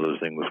it's one of those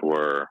things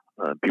where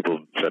people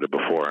have said it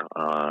before,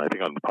 I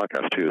think on the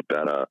podcast too,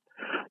 that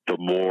the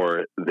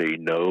more they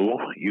know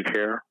you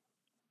care,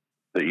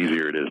 the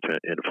easier it is to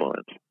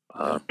influence,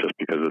 just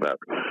because of that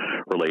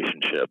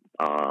relationship.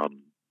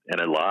 And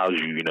it allows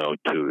you,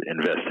 to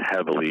invest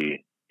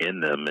heavily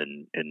in them,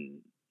 and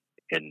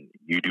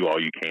you do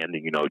all you can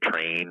to,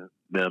 train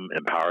them,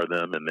 empower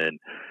them, and then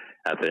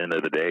at the end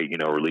of the day,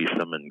 release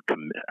them and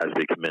as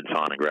they commence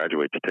on and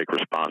graduate, to take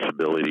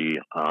responsibility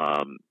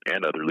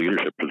and other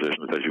leadership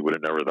positions that you would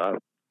have never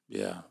thought.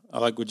 Yeah, I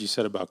like what you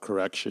said about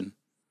correction,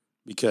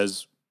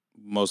 because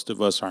most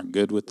of us aren't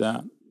good with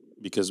that,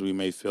 because we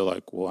may feel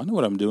like, well, I know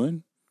what I'm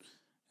doing,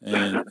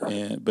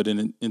 but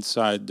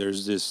inside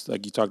there's this,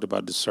 like you talked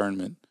about,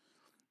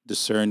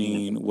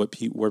 discerning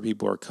where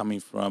people are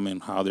coming from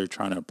and how they're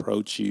trying to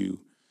approach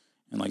you.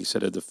 And like you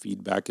said, if the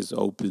feedback is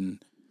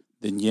open,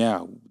 then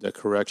the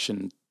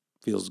correction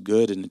feels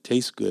good and it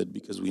tastes good,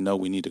 because we know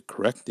we need to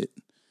correct it.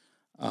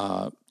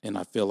 And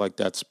I feel like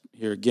that's,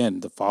 here again,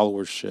 the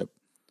followership,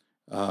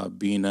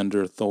 being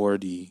under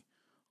authority.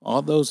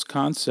 All those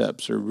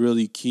concepts are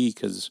really key,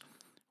 because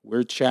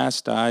we're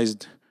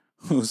chastised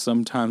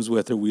sometimes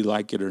whether we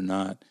like it or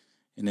not.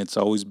 And it's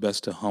always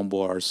best to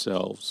humble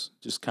ourselves,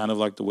 just kind of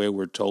like the way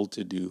we're told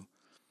to do,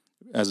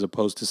 as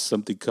opposed to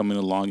something coming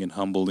along and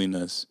humbling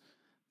us.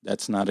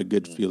 That's not a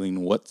good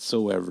feeling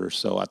whatsoever.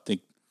 So I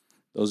think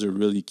those are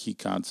really key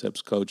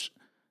concepts, Coach.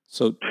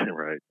 So,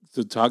 right.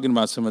 So talking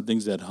about some of the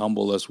things that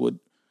humble us, what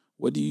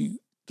do you,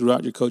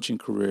 throughout your coaching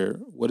career,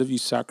 what have you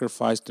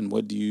sacrificed, and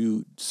what do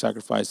you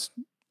sacrifice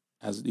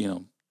as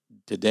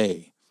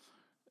today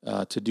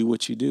to do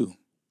what you do?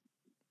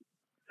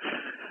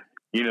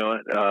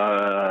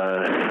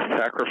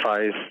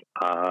 Sacrifice.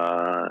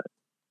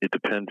 It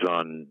depends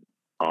on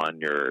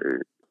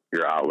your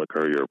outlook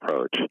or your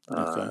approach.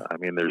 Okay. I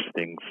mean, there's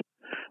things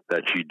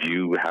that you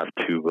do have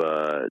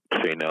to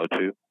say no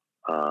to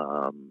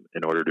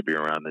in order to be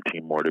around the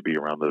team more, to be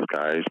around those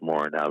guys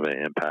more, and have an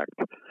impact.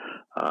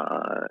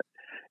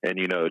 And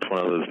it's one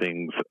of those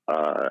things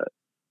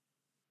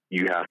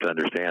you have to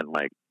understand.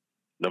 Like,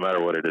 no matter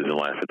what it is in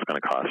life, it's going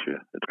to cost you.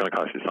 It's going to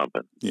cost you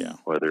something. Yeah.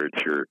 Whether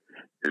it's your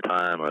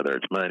time, whether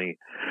it's money,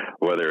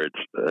 whether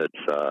it's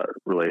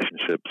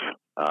relationships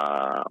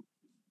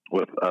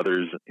with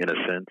others, in a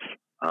sense.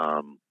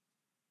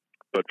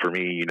 But for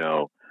me,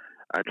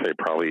 I'd say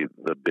probably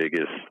the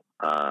biggest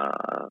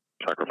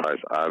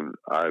sacrifice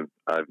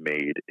I've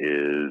made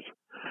is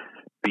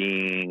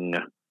being,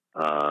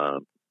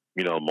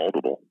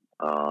 moldable.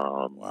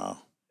 Wow.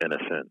 In a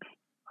sense.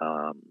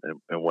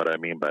 And what I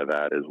mean by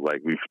that is,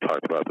 like, we've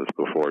talked about this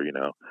before,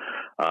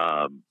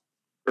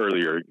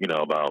 earlier,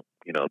 about,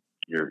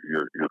 your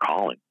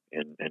calling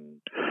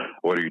and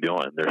what are you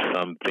doing? There's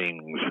some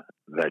things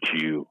that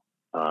you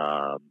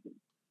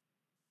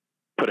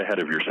put ahead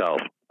of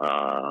yourself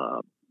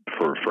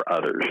for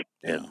others.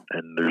 Yeah.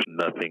 And there's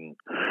nothing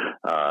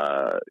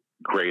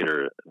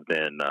greater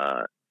than,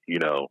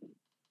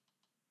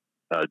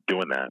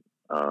 doing that.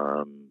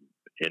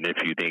 And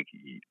if you think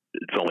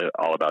it's only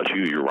all about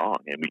you, you're wrong.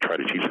 And we try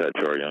to teach that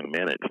to our young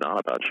men. It's not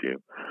about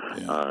you.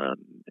 Yeah.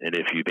 And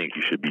if you think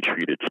you should be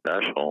treated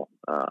special,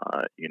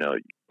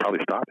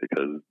 probably stop,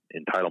 because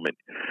entitlement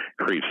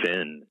creeps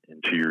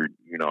into your,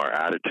 our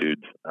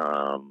attitudes.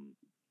 And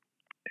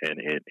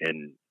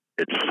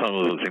it's some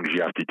of those things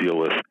you have to deal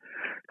with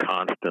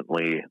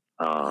constantly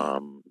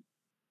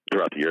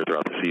throughout the year,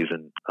 throughout the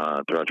season,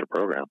 throughout your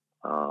program.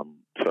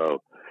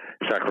 So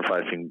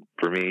sacrificing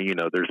for me,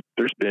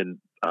 there's been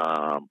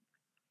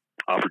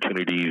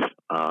opportunities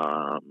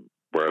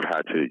where I've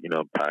had to,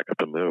 pack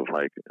up and move.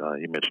 Like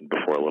you mentioned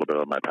before, a little bit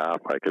of my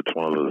path. Like, it's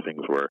one of those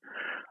things where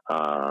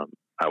I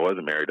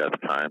wasn't married at the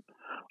time,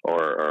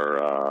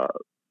 or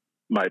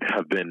might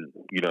have been,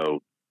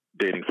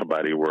 dating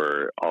somebody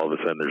where all of a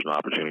sudden there's an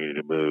opportunity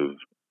to move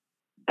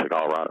to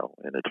Colorado,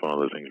 and it's one of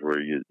those things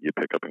where you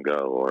pick up and go,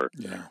 or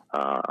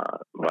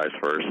vice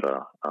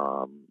versa.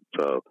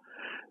 So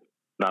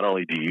not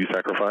only do you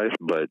sacrifice,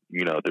 but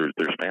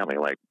there's family.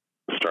 Like,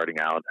 starting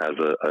out as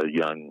a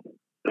young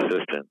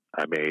assistant,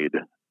 I made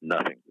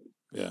nothing.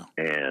 Yeah.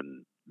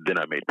 And then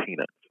I made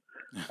peanuts.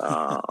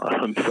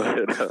 I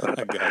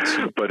got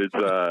you. But it's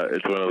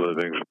one of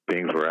those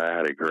things where I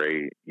had a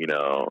great,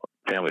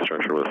 family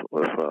structure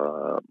with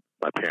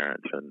my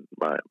parents and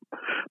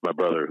my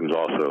brother, who's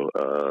also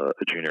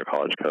a junior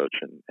college coach,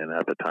 and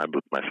at the time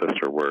with my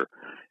sister, where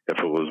if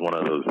it was one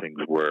of those things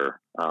where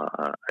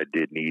I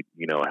did need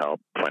help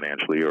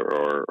financially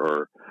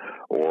or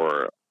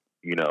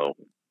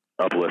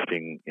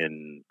uplifting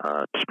in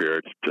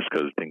spirits, just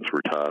because things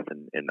were tough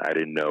and I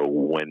didn't know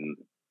when,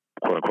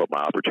 quote unquote,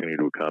 my opportunity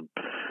would come,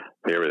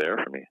 they were there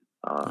for me.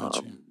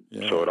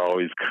 Yeah. So it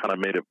always kind of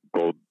made it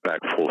go back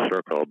full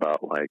circle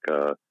about like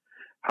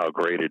how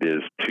great it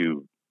is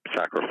to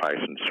sacrifice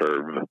and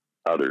serve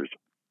others.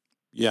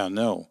 Yeah,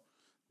 no,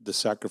 the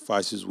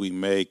sacrifices we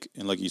make,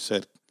 and like you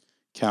said,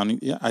 counting.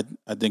 Yeah,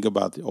 I think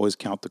about always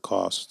count the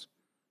cost.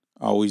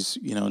 Always,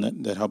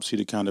 that helps you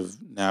to kind of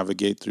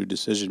navigate through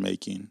decision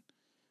making,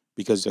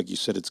 because, like you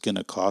said, it's going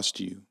to cost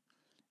you.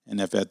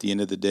 And if at the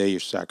end of the day your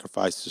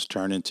sacrifices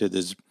turn into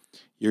this,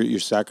 your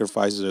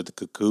sacrifices are the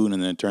cocoon,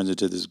 and then it turns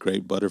into this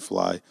great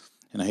butterfly.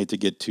 And I hate to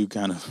get too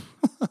kind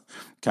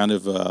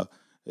of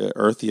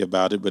earthy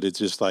about it, but it's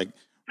just like,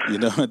 at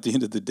the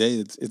end of the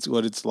day, it's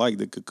what it's like.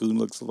 The cocoon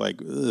looks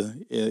like,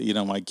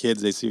 my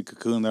kids, they see a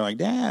cocoon, they're like,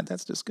 Dad,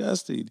 that's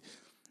disgusting.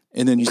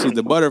 And then you see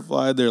the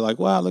butterfly, they're like,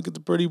 wow, look at the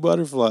pretty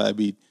butterfly. I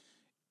mean,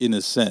 in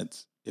a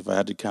sense, if I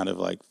had to kind of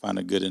like find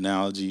a good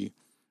analogy,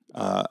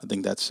 I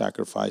think that's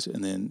sacrifice,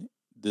 and then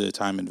the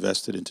time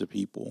invested into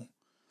people,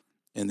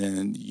 and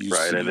then you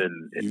right, see, and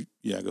then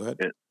yeah, go ahead.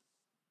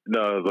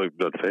 No,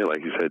 let's say,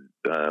 like you said,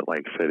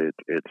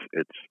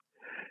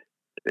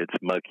 it's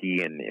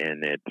mucky and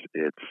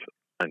it's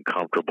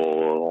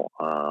uncomfortable,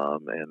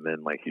 and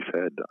then like you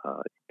said,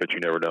 but you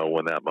never know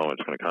when that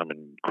moment's going to come,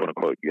 and quote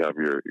unquote, you have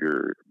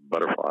your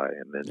butterfly,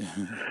 and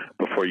then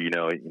before you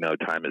know it,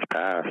 time has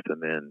passed,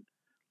 and then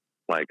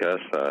like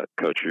us,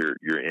 coach,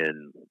 you're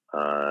in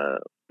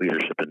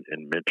leadership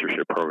and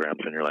mentorship programs,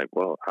 and you're like,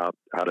 well, how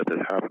did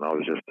this happen? I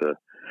was just a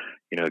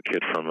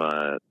kid from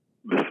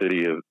the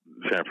city of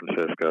San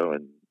Francisco,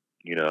 and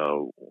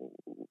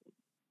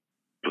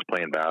was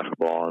playing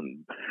basketball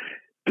and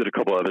did a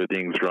couple other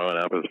things growing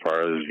up, as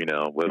far as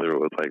whether it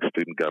was like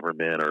student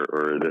government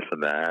or this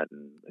and that,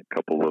 and a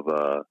couple of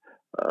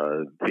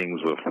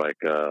things with like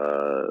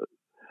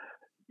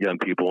young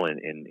people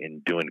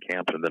in doing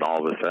camps, and then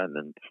all of a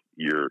sudden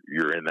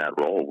you're in that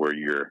role where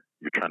you're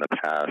trying to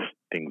pass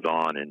things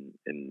on and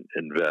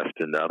invest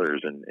in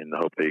others and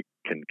hope they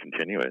can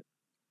continue it.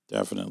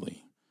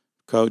 Definitely.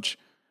 Coach,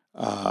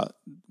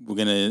 we're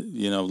going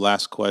to,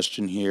 last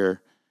question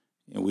here.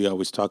 And we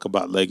always talk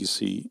about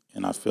legacy.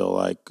 And I feel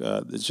like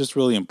it's just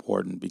really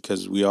important,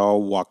 because we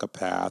all walk a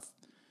path,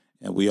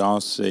 and we all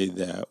say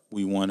that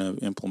we want to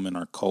implement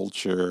our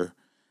culture.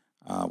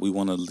 We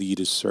want to lead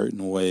a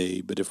certain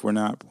way. But if we're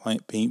not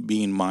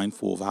being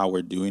mindful of how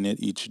we're doing it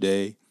each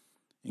day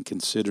and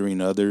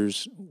considering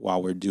others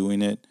while we're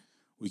doing it,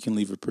 we can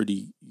leave a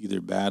pretty either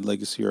bad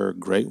legacy or a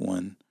great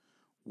one.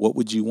 What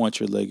would you want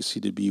your legacy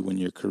to be when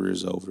your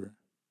career's over?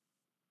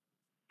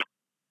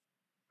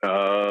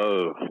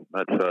 Oh,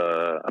 that's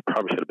I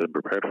probably should have been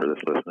prepared for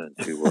this, listening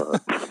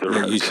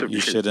to you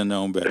should have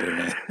known better,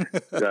 man.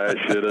 I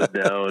should have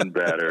known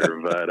better,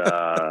 but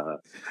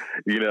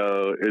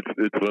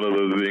it's one of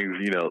those things.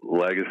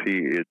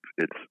 Legacy.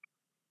 It's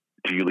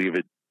do you leave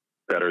it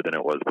better than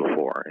it was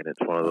before? And it's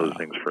one of those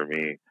things for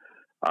me.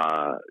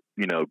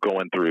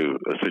 Going through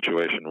a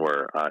situation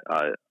where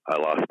I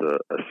lost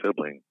a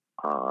sibling.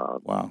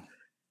 Wow.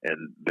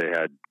 And they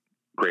had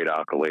great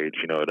accolades,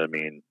 you know what I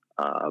mean?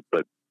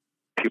 But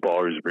people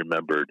always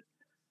remembered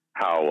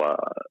how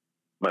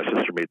my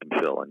sister made them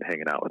feel and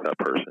hanging out with that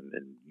person.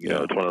 And,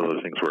 it's one of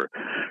those things where,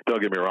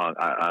 don't get me wrong,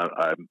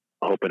 I'm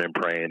hoping and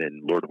praying,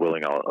 and Lord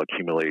willing, I'll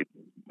accumulate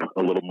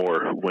a little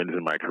more wins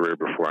in my career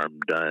before I'm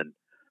done.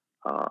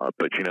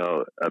 But,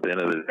 at the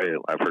end of the day,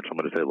 I've heard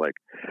someone say, like,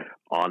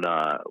 on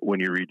when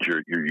you read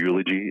your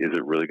eulogy, is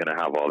it really going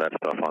to have all that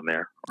stuff on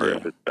there? Or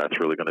if that's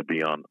really going to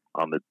be on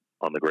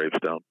the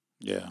gravestone?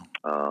 Yeah.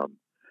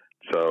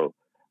 So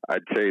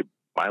I'd say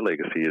my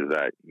legacy is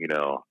that,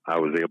 I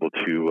was able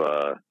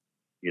to,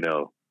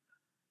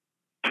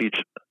 teach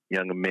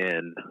young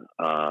men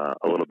a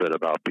little bit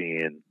about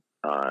being,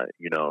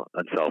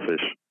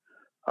 unselfish,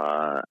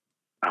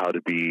 how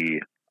to be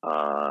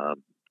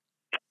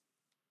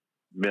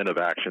men of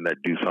action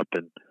that do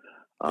something,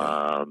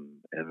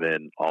 and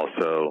then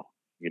also,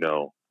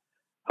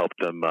 help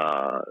them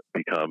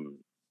become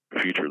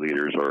future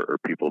leaders or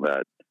people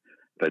that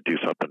do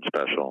something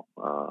special.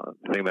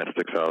 The thing that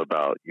sticks out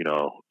about,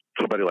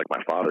 somebody like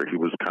my father, he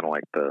was kind of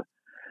like the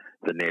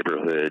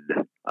neighborhood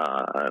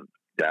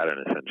dad in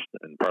a sense,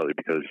 and partly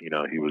because,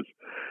 he was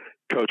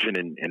coaching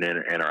and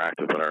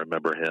interactive, but I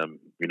remember him,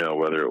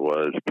 whether it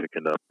was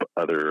picking up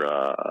other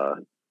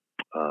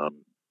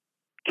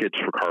kids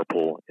for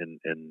carpool in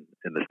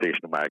the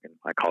station wagon.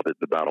 I called it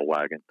the battle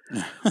wagon,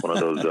 one of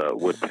those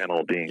wood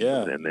panel dings,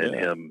 and then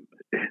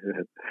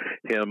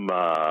him,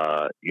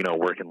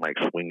 working like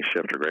swing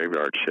shift or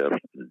graveyard shift,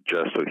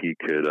 just so he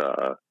could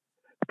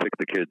pick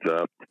the kids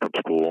up from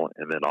school,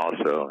 and then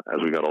also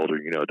as we got older,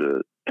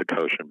 to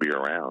coach and be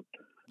around.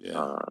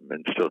 Yeah.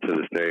 And still to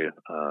this day,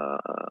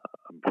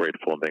 I'm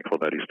grateful and thankful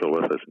that he's still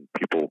with us. And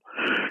people,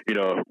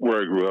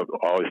 where I grew up,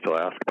 always still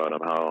ask about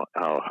him,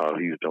 how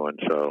he's doing.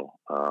 So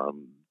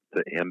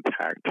the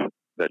impact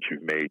that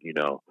you've made,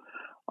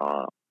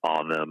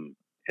 on them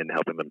and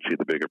helping them see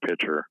the bigger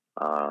picture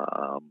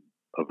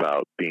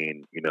about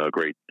being, a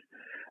great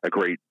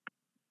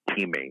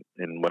teammate.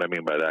 And what I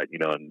mean by that,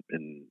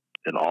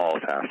 in all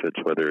facets,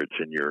 whether it's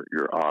in your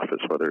office,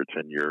 whether it's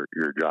in your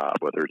job,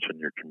 whether it's in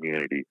your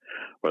community,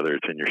 whether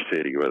it's in your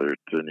city, whether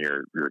it's in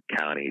your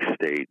county,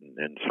 state,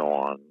 and so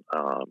on.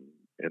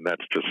 And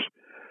that's just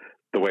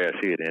the way I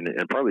see it.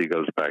 And partly it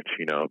goes back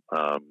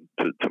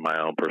to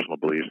my own personal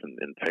beliefs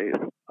and faith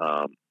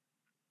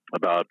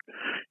about,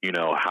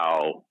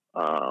 how,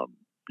 I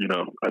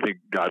think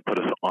God put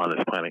us on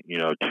this planet,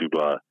 to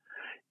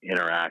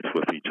interact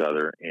with each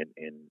other and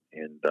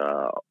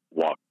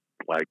walk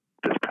like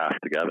this path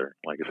together.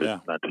 Like I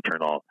said, not to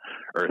turn all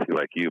earthy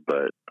like you,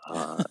 but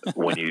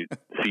when you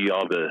see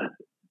all the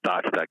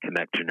dots that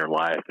connect in your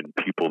life and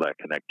people that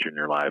connect in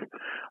your life,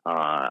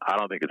 I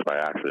don't think it's by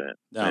accident.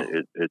 No.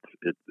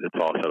 It's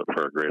all set up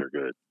for a greater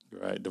good.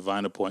 Right,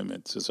 divine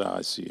appointments is how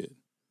I see it,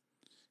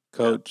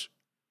 Coach.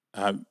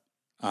 Yeah.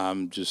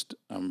 I'm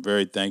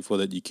very thankful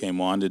that you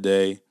came on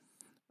today.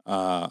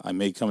 I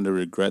may come to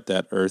regret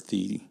that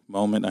earthy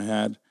moment I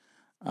had.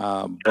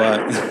 But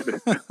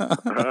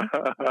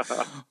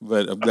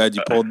I'm glad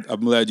you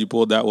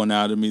pulled that one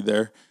out of me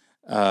there.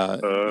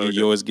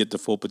 You always get the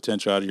full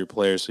potential out of your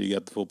players, so you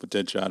got the full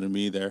potential out of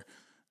me there.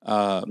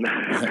 I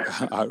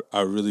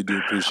really do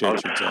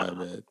appreciate your time,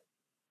 man.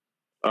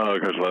 Oh,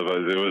 Coach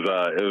Levos, it was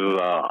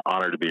an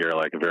honor to be here.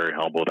 Like, very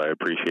humbled. I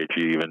appreciate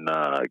you even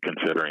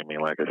considering me.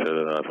 Like I said,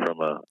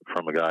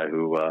 from a guy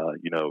who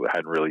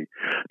hadn't really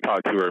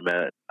talked to or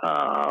met.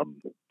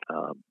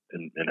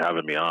 And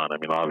having me on. I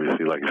mean,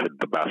 obviously, like I said,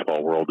 the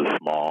basketball world is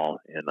small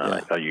and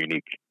a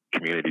unique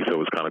community, so it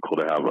was kind of cool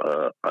to have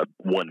a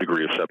 1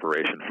 degree of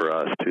separation for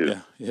us too.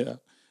 Yeah.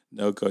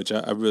 No, Coach,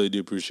 I really do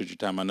appreciate your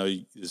time. I know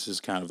this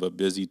is kind of a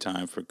busy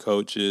time for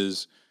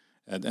coaches,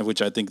 and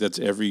which I think that's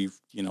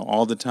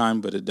all the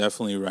time, but it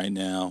definitely right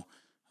now,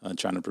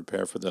 trying to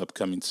prepare for the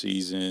upcoming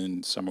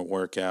season, summer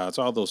workouts,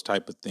 all those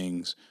type of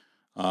things.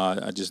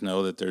 I just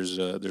know that there's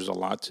a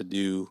lot to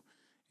do.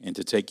 And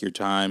to take your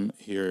time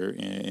here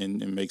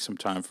and make some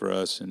time for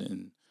us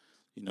and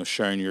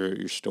sharing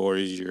your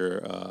stories,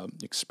 your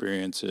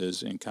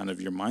experiences, and kind of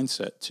your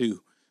mindset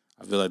too.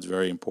 I feel that's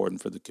very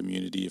important for the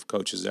community of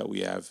coaches that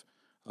we have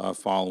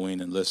following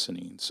and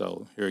listening.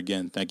 So here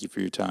again, thank you for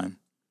your time.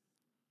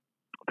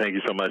 Thank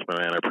you so much, my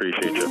man. I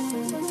appreciate you.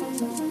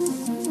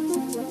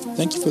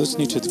 Thank you for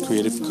listening to the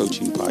Creative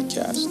Coaching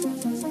Podcast.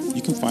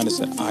 You can find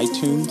us at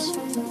iTunes,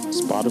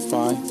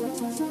 Spotify,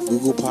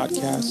 Google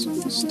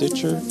Podcasts,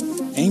 Stitcher,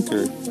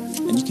 Anchor,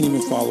 and you can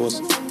even follow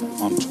us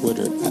on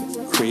Twitter at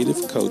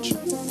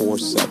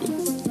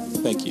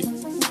CreativeCoach47. Thank you.